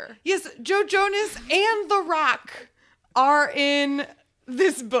there. Yes, Joe Jonas and The Rock are in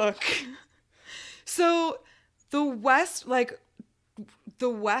this book. So the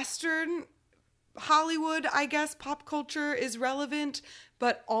Western Hollywood, I guess, pop culture is relevant,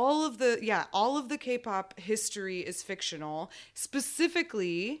 but all of the K-pop history is fictional.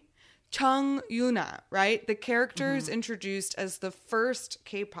 Specifically, Chung Yuna, right? The character is introduced as the first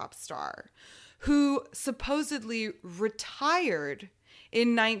K-pop star who supposedly retired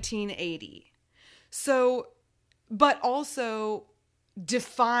in 1980. So, but also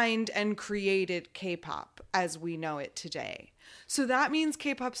defined and created K-pop as we know it today. So that means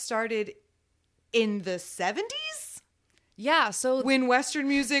K-pop started in the 70s? Yeah, so when Western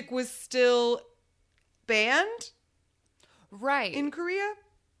music was still banned? Right. In Korea?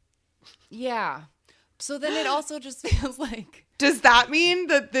 Yeah. So then it also just feels like... Does that mean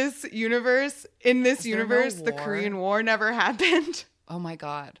that in this universe, the Korean War never happened? Oh my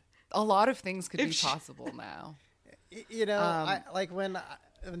God. A lot of things could be possible now. You know, when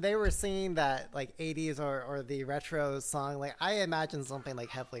they were singing that like 80s or the retro song, like I imagined something like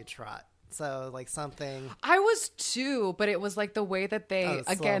Heavily Trot. So like something. I was too, but it was like the way that they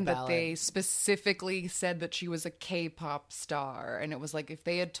that they specifically said that she was a K-pop star, and it was like if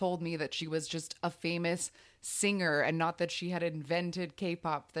they had told me that she was just a famous singer and not that she had invented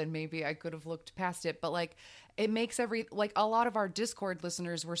K-pop, then maybe I could have looked past it. But like it makes a lot of our Discord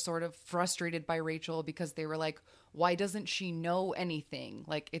listeners were sort of frustrated by Rachel because they were like, why doesn't she know anything?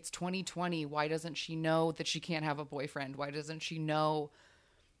 Like it's 2020. Why doesn't she know that she can't have a boyfriend? Why doesn't she know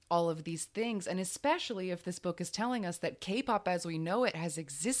all of these things? And especially if this book is telling us that K-pop as we know it has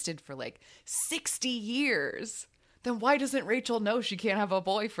existed for like 60 years, then why doesn't Rachel know she can't have a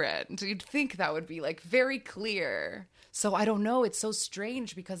boyfriend? You'd think that would be like very clear. So I don't know. It's so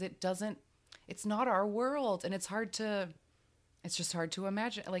strange because it's not our world, and it's just hard to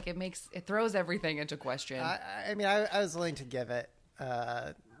imagine. Like it throws everything into question. I mean, I was willing to give it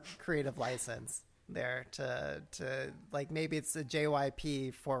creative license there to like maybe it's a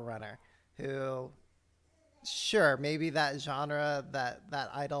JYP forerunner who, sure, maybe that genre that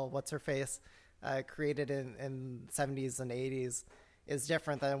idol what's her face created in 70s and 80s is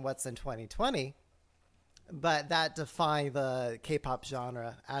different than what's in 2020, but that defined the K-pop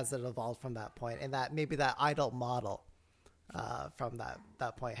genre as it evolved from that point, and that maybe that idol model from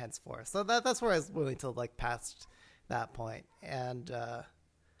that point henceforth. So that's where I was willing to like past that point. And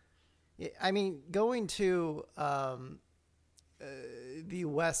I mean, going to the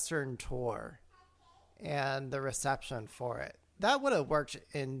Western tour and the reception for it, that would have worked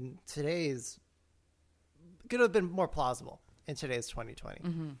in today's, could have been more plausible in today's 2020.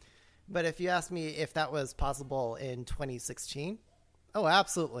 Mm-hmm. But if you ask me if that was possible in 2016, oh,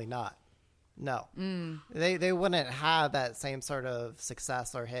 absolutely not. No. They wouldn't have that same sort of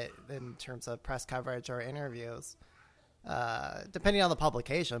success or hit in terms of press coverage or interviews. Depending on the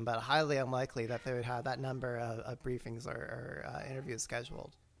publication, but highly unlikely that they would have that number of briefings or interviews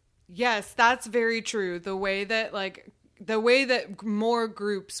scheduled. Yes, that's very true. The way that more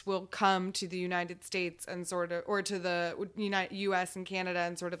groups will come to the United States and sort of, or to the US and Canada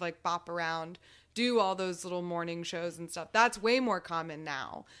and sort of like bop around, do all those little morning shows and stuff. That's way more common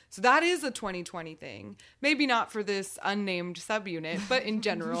now. So that is a 2020 thing. Maybe not for this unnamed subunit, but in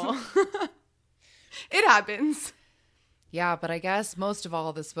general, it happens. Yeah, but I guess most of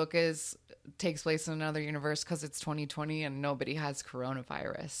all, this book takes place in another universe because it's 2020 and nobody has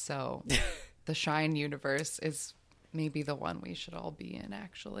coronavirus. So the Shine universe is maybe the one we should all be in,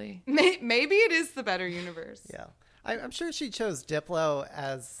 actually. Maybe it is the better universe. Yeah. I'm sure she chose Diplo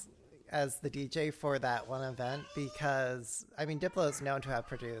as the DJ for that one event because, I mean, Diplo is known to have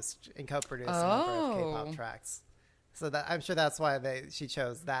produced and co-produced a number of K-pop tracks. So that I'm sure that's why she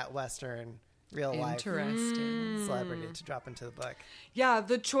chose that Western real-life celebrity to drop into the book. Yeah,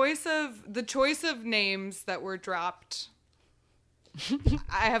 the choice of names that were dropped,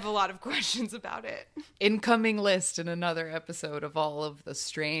 I have a lot of questions about it. Incoming list in another episode of all of the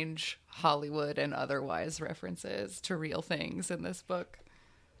strange Hollywood and otherwise references to real things in this book.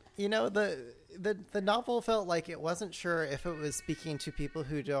 You know, the novel felt like it wasn't sure if it was speaking to people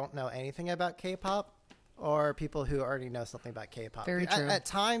who don't know anything about K-pop or people who already know something about K-pop. Very true. At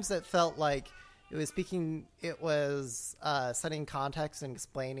times it felt like it was setting context and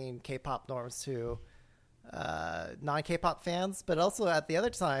explaining K-pop norms to non-K-pop fans, but also at the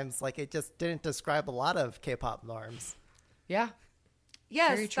other times, like it just didn't describe a lot of K-pop norms. Yeah.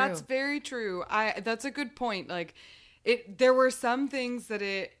 Yes, that's very true. That's a good point. Like there were some things that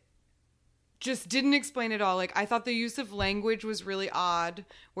it just didn't explain at all. Like I thought the use of language was really odd,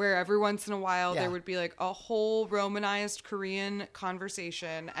 where every once in a while there would be like a whole Romanized Korean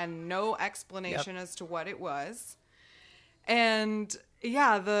conversation and no explanation as to what it was. And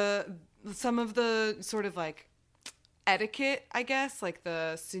yeah, some of the sort of like etiquette, I guess. Like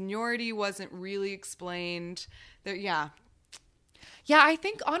the seniority wasn't really explained. Yeah, I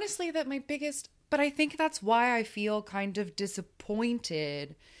think honestly that but I think that's why I feel kind of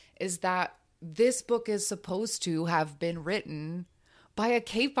disappointed is that this book is supposed to have been written by a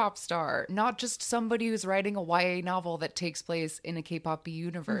K-pop star, not just somebody who's writing a YA novel that takes place in a K-pop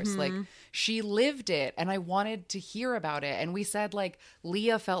universe. Mm-hmm. Like, she lived it, and I wanted to hear about it. And we said, like,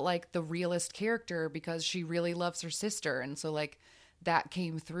 Leah felt like the realest character because she really loves her sister. And so, like, that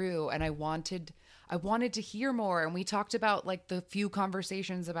came through, and I wanted to hear more. And we talked about, like, the few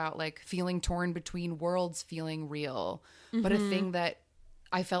conversations about, like, feeling torn between worlds feeling real. Mm-hmm. But a thing that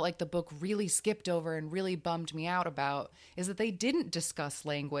I felt like the book really skipped over and really bummed me out about is that they didn't discuss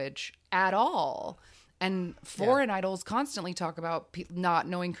language at all. And foreign idols constantly talk about not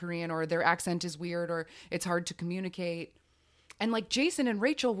knowing Korean, or their accent is weird, or it's hard to communicate. And like Jason and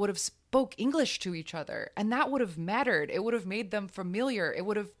Rachel would have spoke English to each other, and that would have mattered. It would have made them familiar.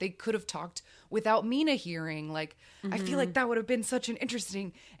 They could have talked without Mina hearing. Like, I feel like that would have been such an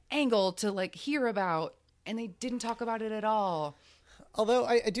interesting angle to like hear about, and they didn't talk about it at all. Although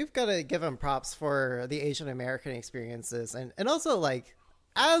I do gotta give him props for the Asian American experiences, and also like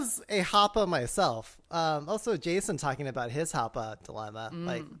as a Hapa myself, also Jason talking about his Hapa dilemma.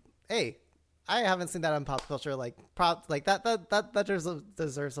 Like, hey, I haven't seen that in pop culture. Like, prop like that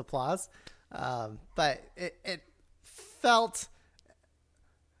deserves applause. But it felt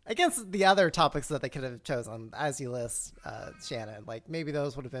against the other topics that they could have chosen, as you list, Shannon, like maybe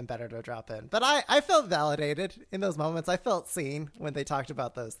those would have been better to drop in. But I felt validated in those moments. I felt seen when they talked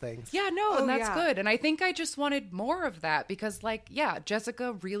about those things. Yeah, no, and that's good. And I think I just wanted more of that because, like, yeah,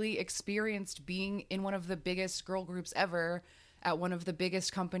 Jessica really experienced being in one of the biggest girl groups ever at one of the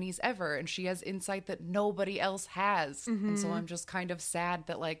biggest companies ever. And she has insight that nobody else has. Mm-hmm. And so I'm just kind of sad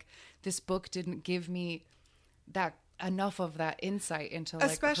that, like, this book didn't give me that enough of that insight into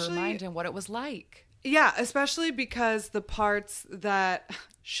like her mind and what it was like. Yeah, especially because the parts that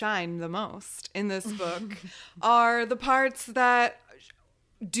shine the most in this book are the parts that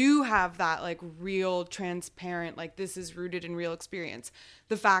do have that like real transparent, like this is rooted in real experience.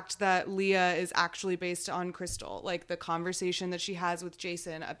 The fact that Leah is actually based on Crystal, like the conversation that she has with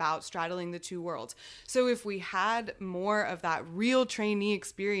Jason about straddling the two worlds. So if we had more of that real trainee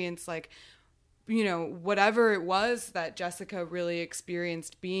experience, like, you know, whatever it was that Jessica really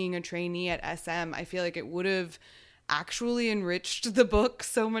experienced being a trainee at SM, I feel like it would have actually enriched the book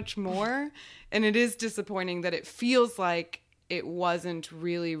so much more. And it is disappointing that it feels like it wasn't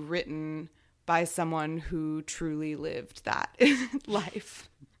really written by someone who truly lived that life.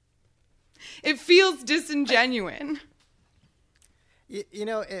 It feels disingenuous. You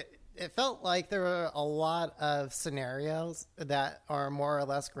know, it felt like there were a lot of scenarios that are more or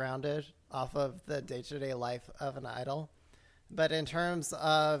less grounded off of the day-to-day life of an idol. But in terms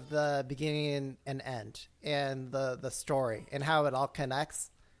of the beginning and end and the story and how it all connects,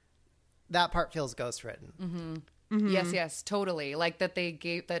 that part feels ghostwritten. Mm-hmm. Mm-hmm. Yes, totally. Like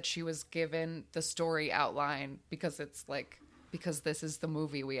that she was given the story outline because this is the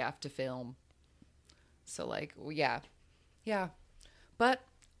movie we have to film. So like, yeah. But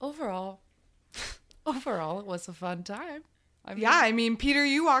overall, it was a fun time. I mean, Peter,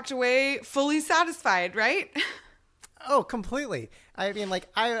 you walked away fully satisfied, right? Oh, completely. I mean, like,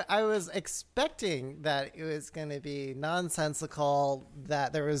 I was expecting that it was going to be nonsensical,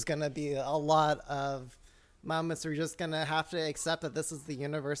 that there was going to be a lot of moments where you're just going to have to accept that this is the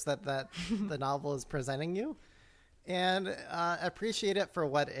universe that the novel is presenting you, and appreciate it for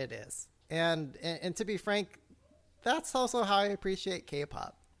what it is. And to be frank, that's also how I appreciate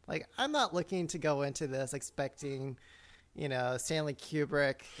K-pop. Like, I'm not looking to go into this expecting, you know, Stanley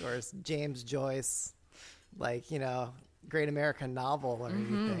Kubrick or James Joyce, like, you know, great American novel or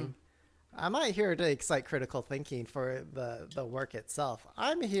anything. I'm not here to excite critical thinking for the work itself.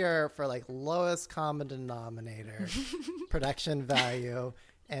 I'm here for like lowest common denominator, production value,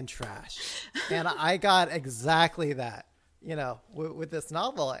 and trash. And I got exactly that, you know, with this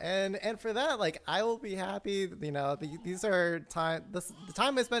novel. And for that, like, I will be happy. You know, these are the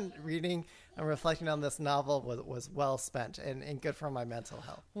time I spent reading and reflecting on this novel was well spent and good for my mental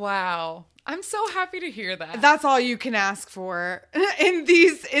health. Wow. I'm so happy to hear that. That's all you can ask for in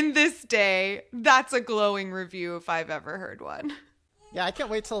this day. That's a glowing review if I've ever heard one. Yeah, I can't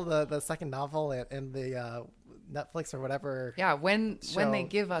wait till the second novel and the Netflix or whatever. Yeah, when they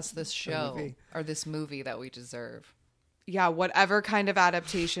give us this show or this movie that we deserve. Yeah, whatever kind of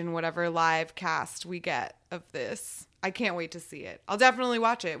adaptation, whatever live cast we get of this. I can't wait to see it. I'll definitely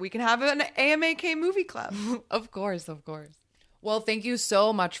watch it. We can have an AMAK movie club. Of course. Well, thank you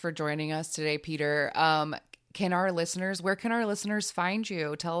so much for joining us today, Peter. where can our listeners find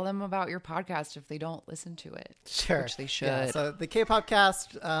you? Tell them about your podcast if they don't listen to it. Sure. Which they should. Yeah, so the K-pop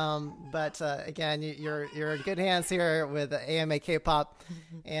cast, but again, you're in good hands here with AMA K-pop,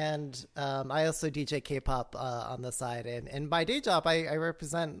 and I also DJ K-pop on the side, and my day job, I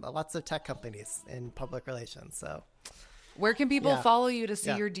represent lots of tech companies in public relations. So, where can people follow you to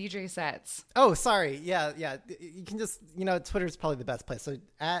see your DJ sets? Oh, sorry. Yeah. You can just, Twitter's probably the best place. So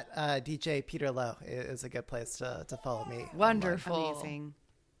at DJ Peter Lowe is a good place to follow me. Wonderful. Online. Amazing.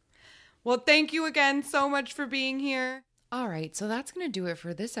 Well, thank you again so much for being here. All right. So that's going to do it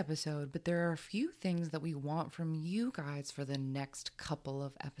for this episode. But there are a few things that we want from you guys for the next couple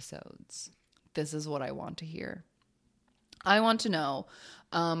of episodes. This is what I want to hear. I want to know,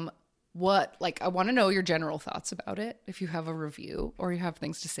 I want to know your general thoughts about it. If you have a review or you have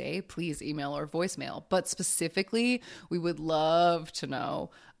things to say, please email or voicemail. But specifically, we would love to know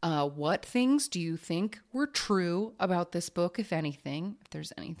what things do you think were true about this book, if anything. If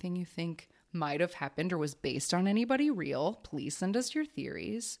there's anything you think might have happened or was based on anybody real, please send us your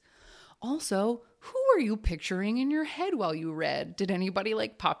theories. Also, who are you picturing in your head while you read? Did anybody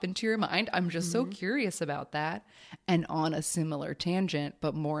pop into your mind? I'm just so curious about that. And on a similar tangent,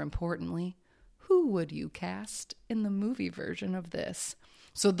 but more importantly, who would you cast in the movie version of this?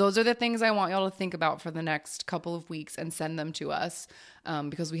 So those are the things I want y'all to think about for the next couple of weeks and send them to us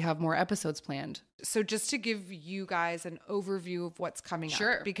because we have more episodes planned. So just to give you guys an overview of what's coming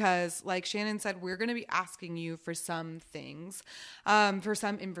up, because like Shannon said, we're going to be asking you for some things, for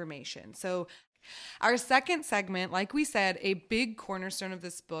some information. So our second segment, like we said, a big cornerstone of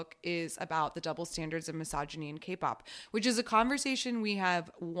this book is about the double standards of misogyny in K-pop, which is a conversation we have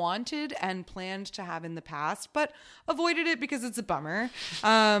wanted and planned to have in the past, but avoided it because it's a bummer.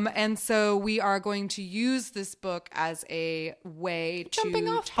 And so we are going to use this book as a way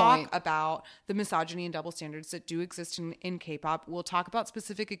to talk about the misogyny and double standards that do exist in K-pop. We'll talk about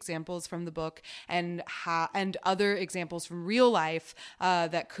specific examples from the book and other examples from real life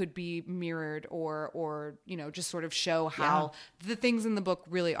that could be mirrored or just sort of show how the things in the book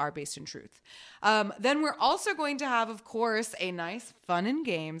really are based in truth. Then we're also going to have, of course, a nice fun and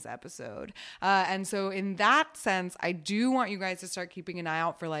games episode. And so in that sense, I do want you guys to start keeping an eye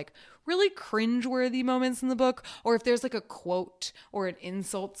out for really cringeworthy moments in the book, or if there's a quote or an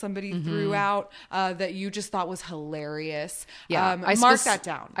insult somebody threw out that you just thought was hilarious. Mark that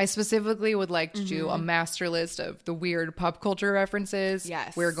down. I specifically would like to do a master list of the weird pop culture references.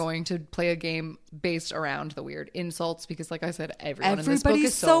 Yes. We're going to play a game based around the weird insults because, like I said, everyone in this book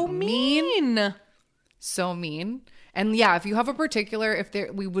is so mean. So mean. And yeah, if you have a particular,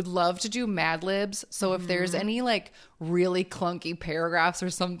 we would love to do Mad Libs. So if there's any really clunky paragraphs or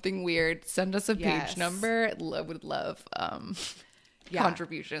something weird, send us a page number. I would love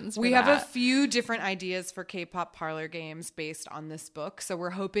contributions. We have a few different ideas for K-pop parlor games based on this book. So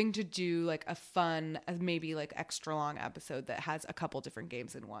we're hoping to do a fun, maybe extra long episode that has a couple different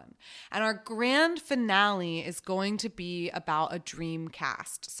games in one. And our grand finale is going to be about a dream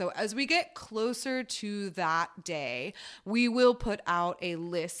cast. So as we get closer to that day, we will put out a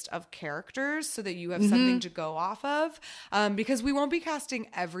list of characters so that you have something to go off of. Because we won't be casting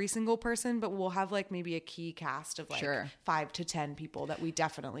every single person, but we'll have maybe a key cast of 5 to 10 people that we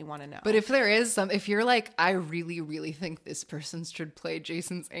definitely want to know. But if there is if you're I really, really think this person should play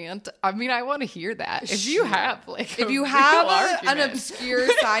Jason's aunt, I mean, I want to hear that. If you have an obscure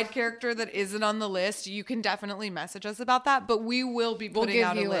side character that isn't on the list, you can definitely message us about that. But we will be putting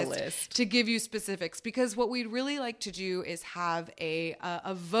out a list to give you specifics, because what we'd really like to do is have a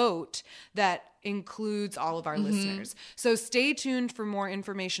vote that includes all of our listeners. So stay tuned for more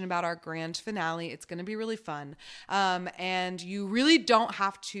information about our grand finale. It's going to be really fun. And you really don't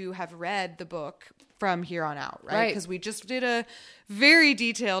have to have read the book from here on out, right? Because we just did a very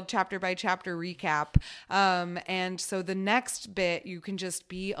detailed chapter by chapter recap. And so the next bit, you can just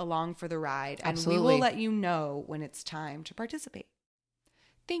be along for the ride. And we will let you know when it's time to participate.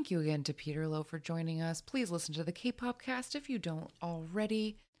 Thank you again to Peter Lowe for joining us. Please listen to the K-pop cast if you don't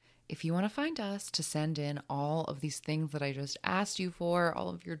already. If you want to find us to send in all of these things that I just asked you for, all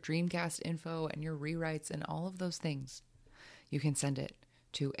of your Dreamcast info and your rewrites and all of those things, you can send it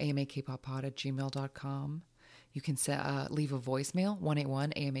to amakpoppod@gmail.com. You can leave a voicemail,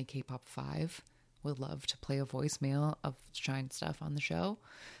 181-AMA-KPOP5. Would love to play a voicemail of Shine stuff on the show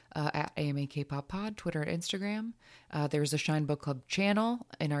at AMA-KPOP-Pod, Twitter and Instagram. There's a Shine Book Club channel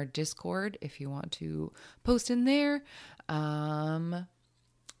in our Discord if you want to post in there.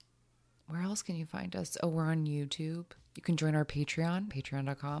 Where else can you find us? Oh, we're on YouTube. You can join our Patreon,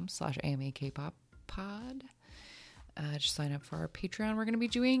 patreon.com/AMAKPOPpod. just sign up for our Patreon. We're going to be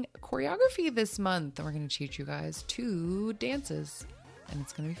doing choreography this month, and we're going to teach you guys 2 dances, and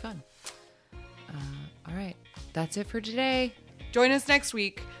it's going to be fun. All right, that's it for today. Join us next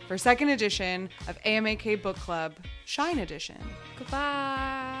week for second edition of AMAK Book Club, Shine Edition.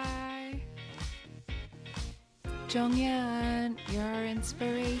 Goodbye. Jonghyun, you're our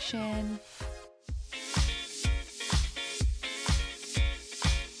inspiration.